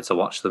excited to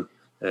watch them.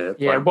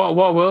 Play.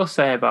 What we'll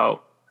say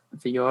about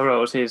the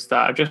Euros is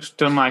that I've just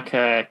done like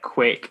a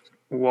quick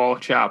wall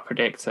chart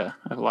predictor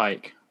of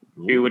like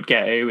who would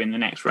get who in the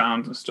next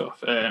round and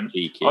stuff.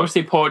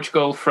 Obviously,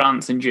 Portugal,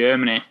 France, and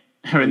Germany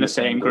are in the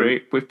same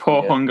group with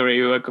poor Hungary,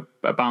 who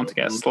are bound to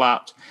get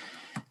slapped.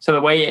 So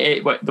the way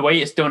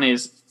it's done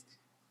is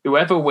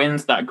whoever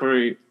wins that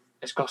group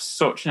has got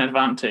such an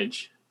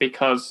advantage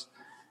because,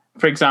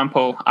 for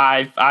example,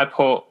 I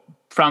put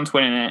France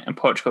winning it and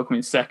Portugal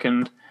coming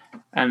second,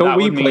 and but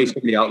we play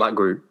somebody out that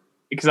group.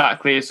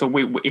 Exactly. So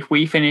if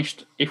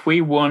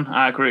we won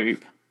our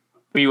group,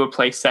 we would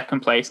play second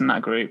place in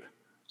that group.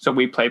 So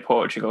we play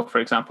Portugal, for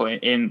example,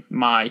 in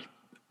my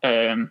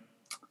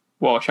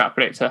War Chat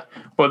predictor.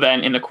 But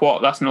then in the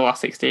that's in the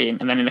last 16,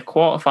 and then in the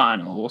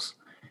quarterfinals,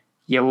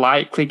 you're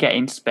likely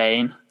getting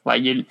Spain.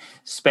 Like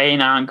Spain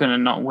aren't going to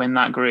not win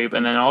that group,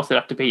 and then all they'd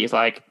have to beat is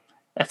like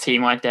a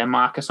team like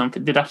Denmark or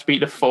something. They'd have to beat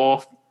the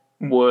fourth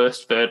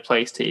worst third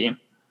place team,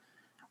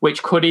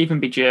 which could even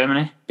be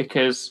Germany,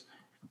 because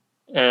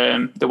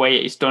the way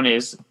it's done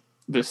is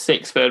the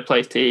 6 third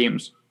place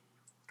teams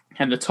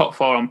and the top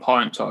 4 on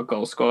points or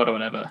goal scored or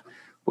whatever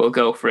will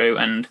go through.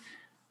 And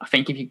I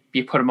think if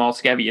you put them all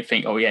together, you'd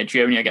think, oh yeah,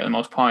 Germany will get the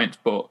most points,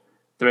 but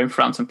they're in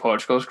France and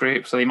Portugal's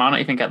group, so they might not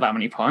even get that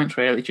many points,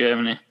 really,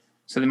 Germany.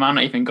 So they might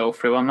not even go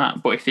through on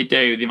that. But if they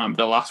do, they might be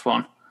the last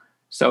one.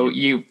 So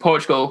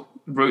Portugal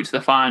route to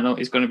the final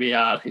is going to be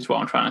hard, is what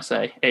I'm trying to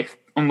say,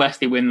 unless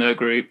they win their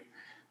group.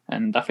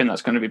 And I think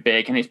that's going to be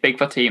big. And it's big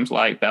for teams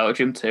like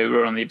Belgium too, who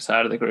are on the other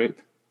side of the group.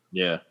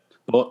 Yeah.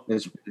 But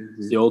it's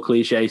the old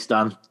cliche,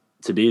 Stan.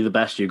 To be the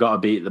best, you've got to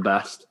beat the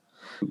best.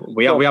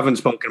 We haven't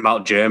spoken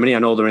about Germany. I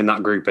know they're in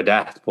that group of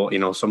death, but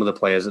some of the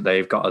players that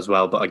they've got as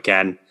well. But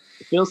again,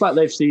 it feels like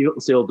they've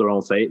sealed their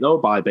own fate though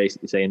by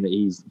basically saying that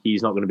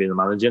he's not going to be the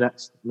manager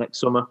next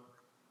summer.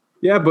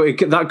 Yeah, but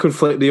that could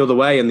flip the other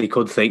way, and they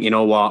could think, you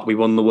know what, we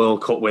won the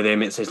World Cup with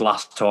him. It's his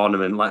last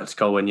tournament. Let's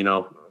go and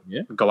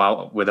go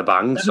out with a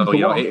bang. So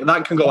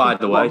that can go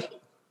either way.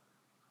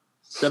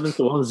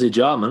 7-1 is the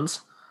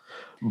Germans,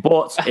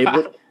 but it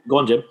would go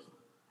on, Jim.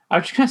 I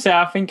was just going to say,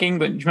 I'm thinking,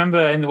 but do you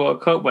remember in the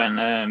World Cup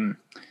when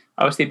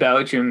obviously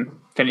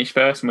Belgium finished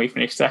first and we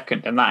finished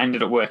second, and that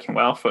ended up working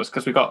well for us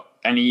because we got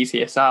an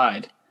easier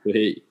side.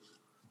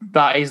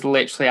 That is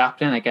literally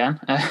happening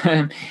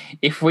again.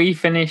 If we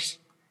finish,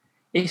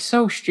 it's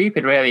so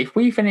stupid, really. If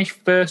we finish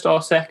first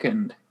or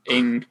second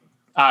in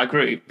our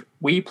group,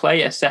 we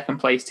play a second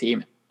place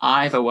team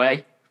either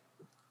way.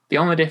 The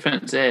only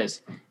difference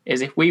is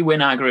if we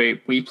win our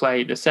group, we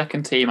play the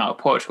second team out of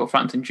Portugal,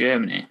 France, and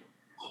Germany.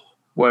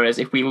 Whereas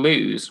if we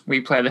lose,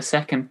 we play the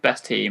second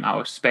best team out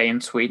of Spain,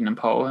 Sweden, and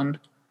Poland.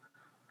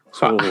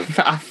 So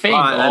I think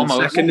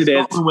almost win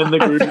the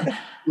group.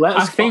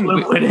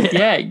 Win it.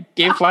 Yeah,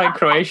 give like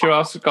Croatia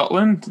or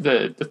Scotland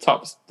the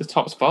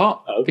top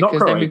spot,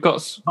 because then we've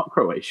got not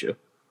Croatia.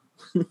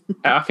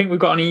 I think we've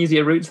got an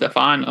easier route to the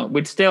final.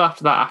 We'd still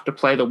after that have to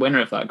play the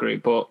winner of that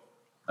group, but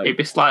it'd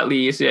be slightly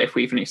easier if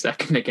we finish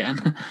second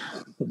again.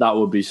 That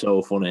would be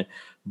so funny,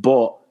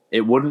 but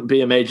it wouldn't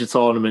be a major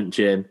tournament,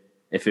 Jim,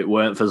 if it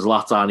weren't for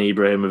Zlatan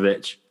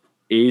Ibrahimovic.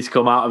 He's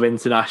come out of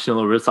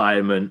international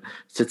retirement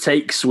to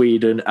take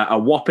Sweden at a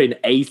whopping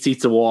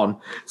 80-1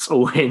 to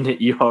win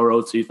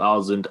Euro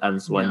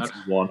 2021.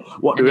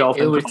 What do we all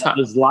think about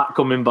Zlat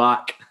coming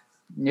back?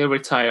 He'll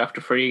retire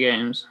after 3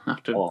 games,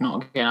 after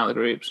not getting out of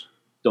the groups.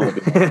 Don't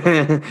be.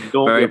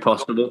 Very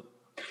possible.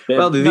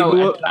 Well,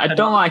 I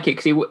don't like it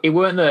because he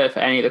weren't there for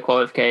any of the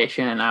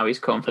qualification, and now he's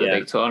come for the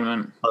big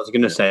tournament. I was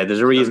going to say,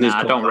 there's a reason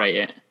I don't rate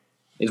it.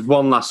 It's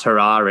one last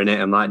hurrah in it,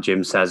 and like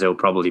Jim says, he'll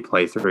probably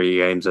play 3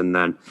 games and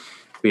then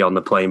be on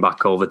the plane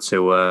back over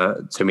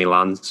to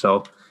Milan.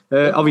 So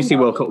obviously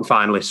World Cup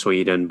finalist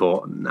Sweden,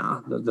 but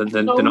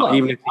they're not.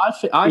 Even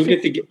I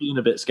think they're being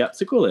a bit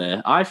sceptical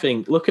here. I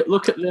think look at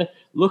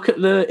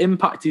the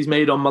impact he's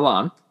made on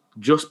Milan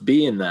just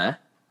being there.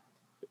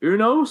 Who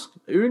knows?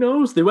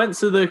 They went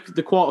to the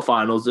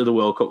quarterfinals of the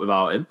World Cup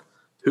without him.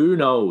 Who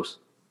knows?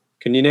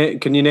 Can you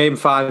name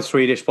 5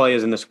 Swedish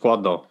players in the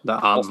squad though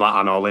that aren't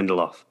Zlatan or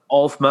Lindelof?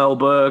 Ulf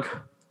Mellberg,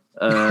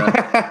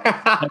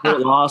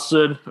 Henrik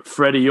Larsson,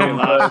 Freddie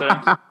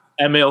Ljungberg,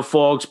 Emil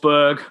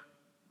Forsberg,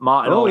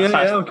 Martin. Oh,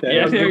 okay.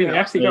 Yeah,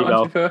 actually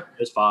got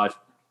There's 5.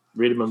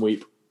 Read them and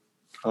weep.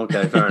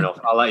 Okay, fair enough.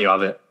 I'll let you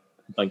have it.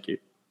 Thank you.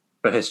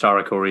 For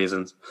historical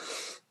reasons.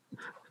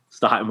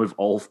 Starting with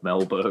Ulf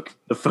Mellberg,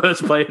 the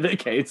first player that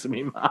came to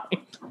me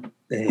mind.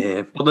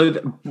 Yeah,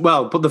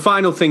 but the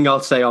final thing I'll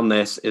say on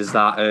this is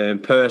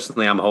that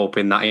personally, I'm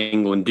hoping that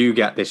England do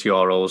get this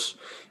Euros.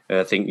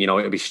 I think it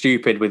would be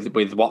stupid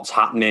with what's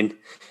happening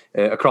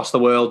across the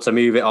world to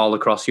move it all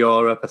across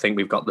Europe. I think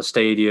we've got the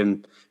stadia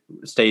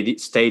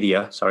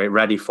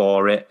ready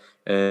for it,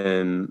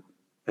 and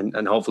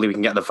hopefully we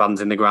can get the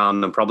fans in the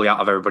ground. And probably out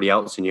of everybody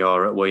else in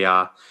Europe, we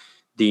are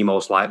the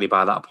most likely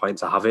by that point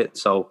to have it.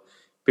 So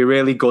it'd be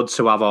really good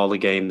to have all the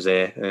games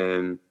here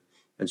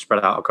and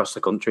spread out across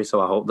the country. So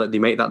I hope that they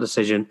make that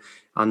decision.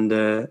 And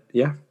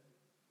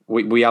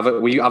we have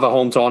a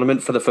home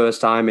tournament for the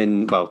first time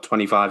in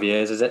 25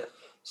 years, is it?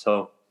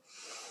 So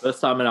first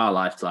time in our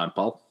lifetime,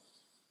 Paul.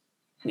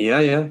 Yeah,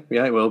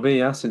 it will be.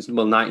 Yeah, since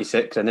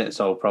 96, isn't it?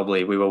 So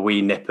probably we were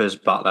wee nippers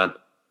back then.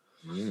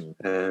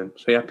 So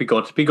yeah, be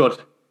good.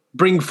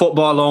 Bring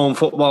football home.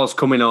 Football's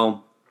coming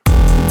home.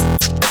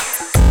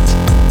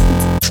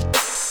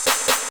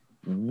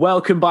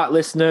 Welcome back,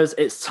 listeners.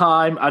 It's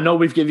time. I know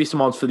we've given you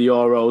some odds for the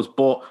Euros,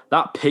 but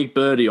that pig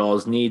bird of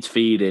yours needs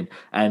feeding,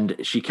 and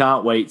she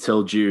can't wait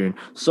till June.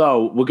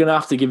 So we're going to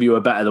have to give you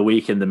a bet of the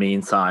week in the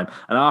meantime.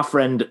 And our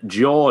friend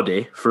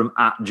Geordie from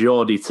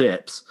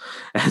 @GeordieTips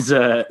has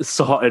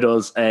sorted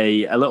us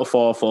a little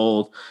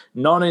fourfold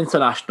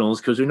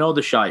non-internationals, because we know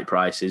the shite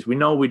prices. We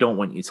know we don't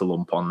want you to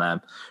lump on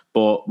them,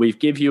 but we've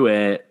give you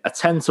a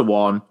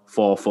 10-1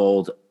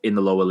 fourfold in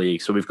the lower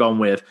league. So we've gone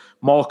with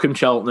Morecambe,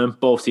 Cheltenham,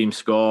 both teams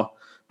score.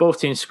 Both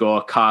teams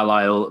score.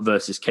 Carlisle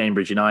versus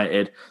Cambridge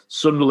United.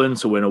 Sunderland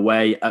to win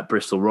away at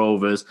Bristol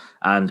Rovers.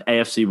 And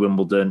AFC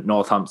Wimbledon,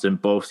 Northampton,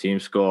 both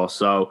teams score.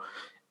 So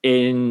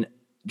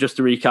just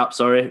to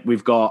recap,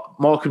 we've got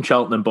Morecambe,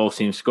 Cheltenham, both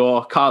teams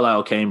score.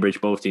 Carlisle,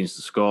 Cambridge, both teams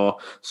to score.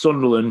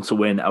 Sunderland to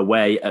win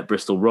away at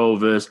Bristol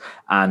Rovers.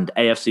 And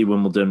AFC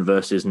Wimbledon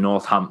versus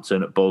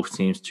Northampton, both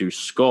teams to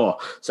score.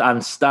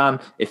 And Stan,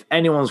 if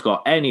anyone's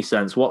got any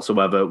sense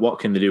whatsoever, what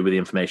can they do with the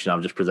information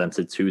I've just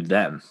presented to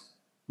them?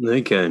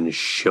 They can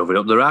shove it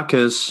up the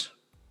rackers.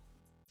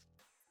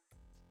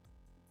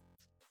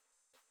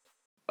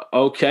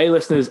 Okay,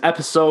 listeners,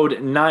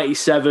 episode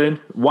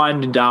 97,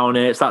 winding down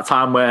here. It's that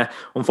time where,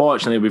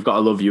 unfortunately, we've got to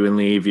love you and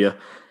leave you.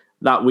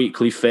 That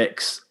weekly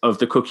fix of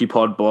the Cookie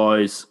Pod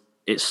boys,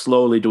 it's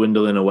slowly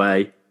dwindling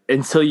away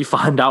until you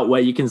find out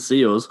where you can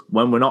see us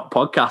when we're not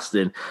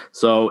podcasting.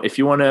 So if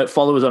you want to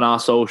follow us on our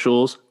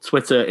socials,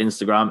 Twitter,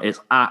 Instagram, it's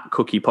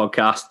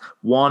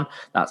 @CookiePodcast1.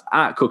 That's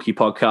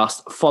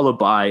 @CookiePodcast, followed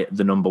by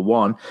the number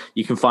 1.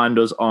 You can find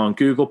us on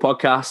Google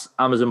Podcasts,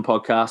 Amazon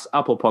Podcasts,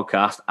 Apple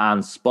Podcasts,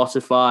 and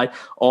Spotify,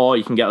 or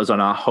you can get us on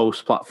our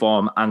host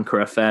platform, Anchor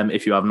FM,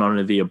 if you have none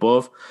of the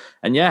above.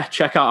 And yeah,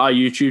 check out our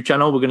YouTube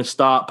channel. We're going to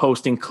start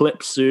posting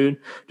clips soon,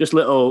 just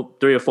little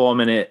 3 or 4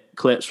 minute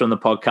clips from the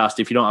podcast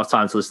if you don't have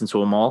time to listen to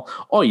them all,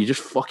 or you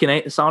just fucking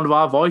hate the sound of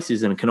our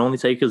voices and can only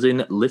take us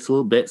in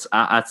little bits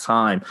at a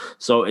time.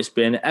 So it's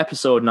been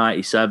episode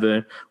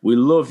 97. We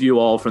love you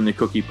all from the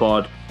Cookie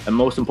Pod, and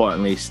most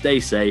importantly, stay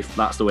safe.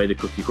 That's the way the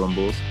cookie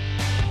crumbles.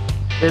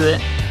 Is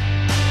it?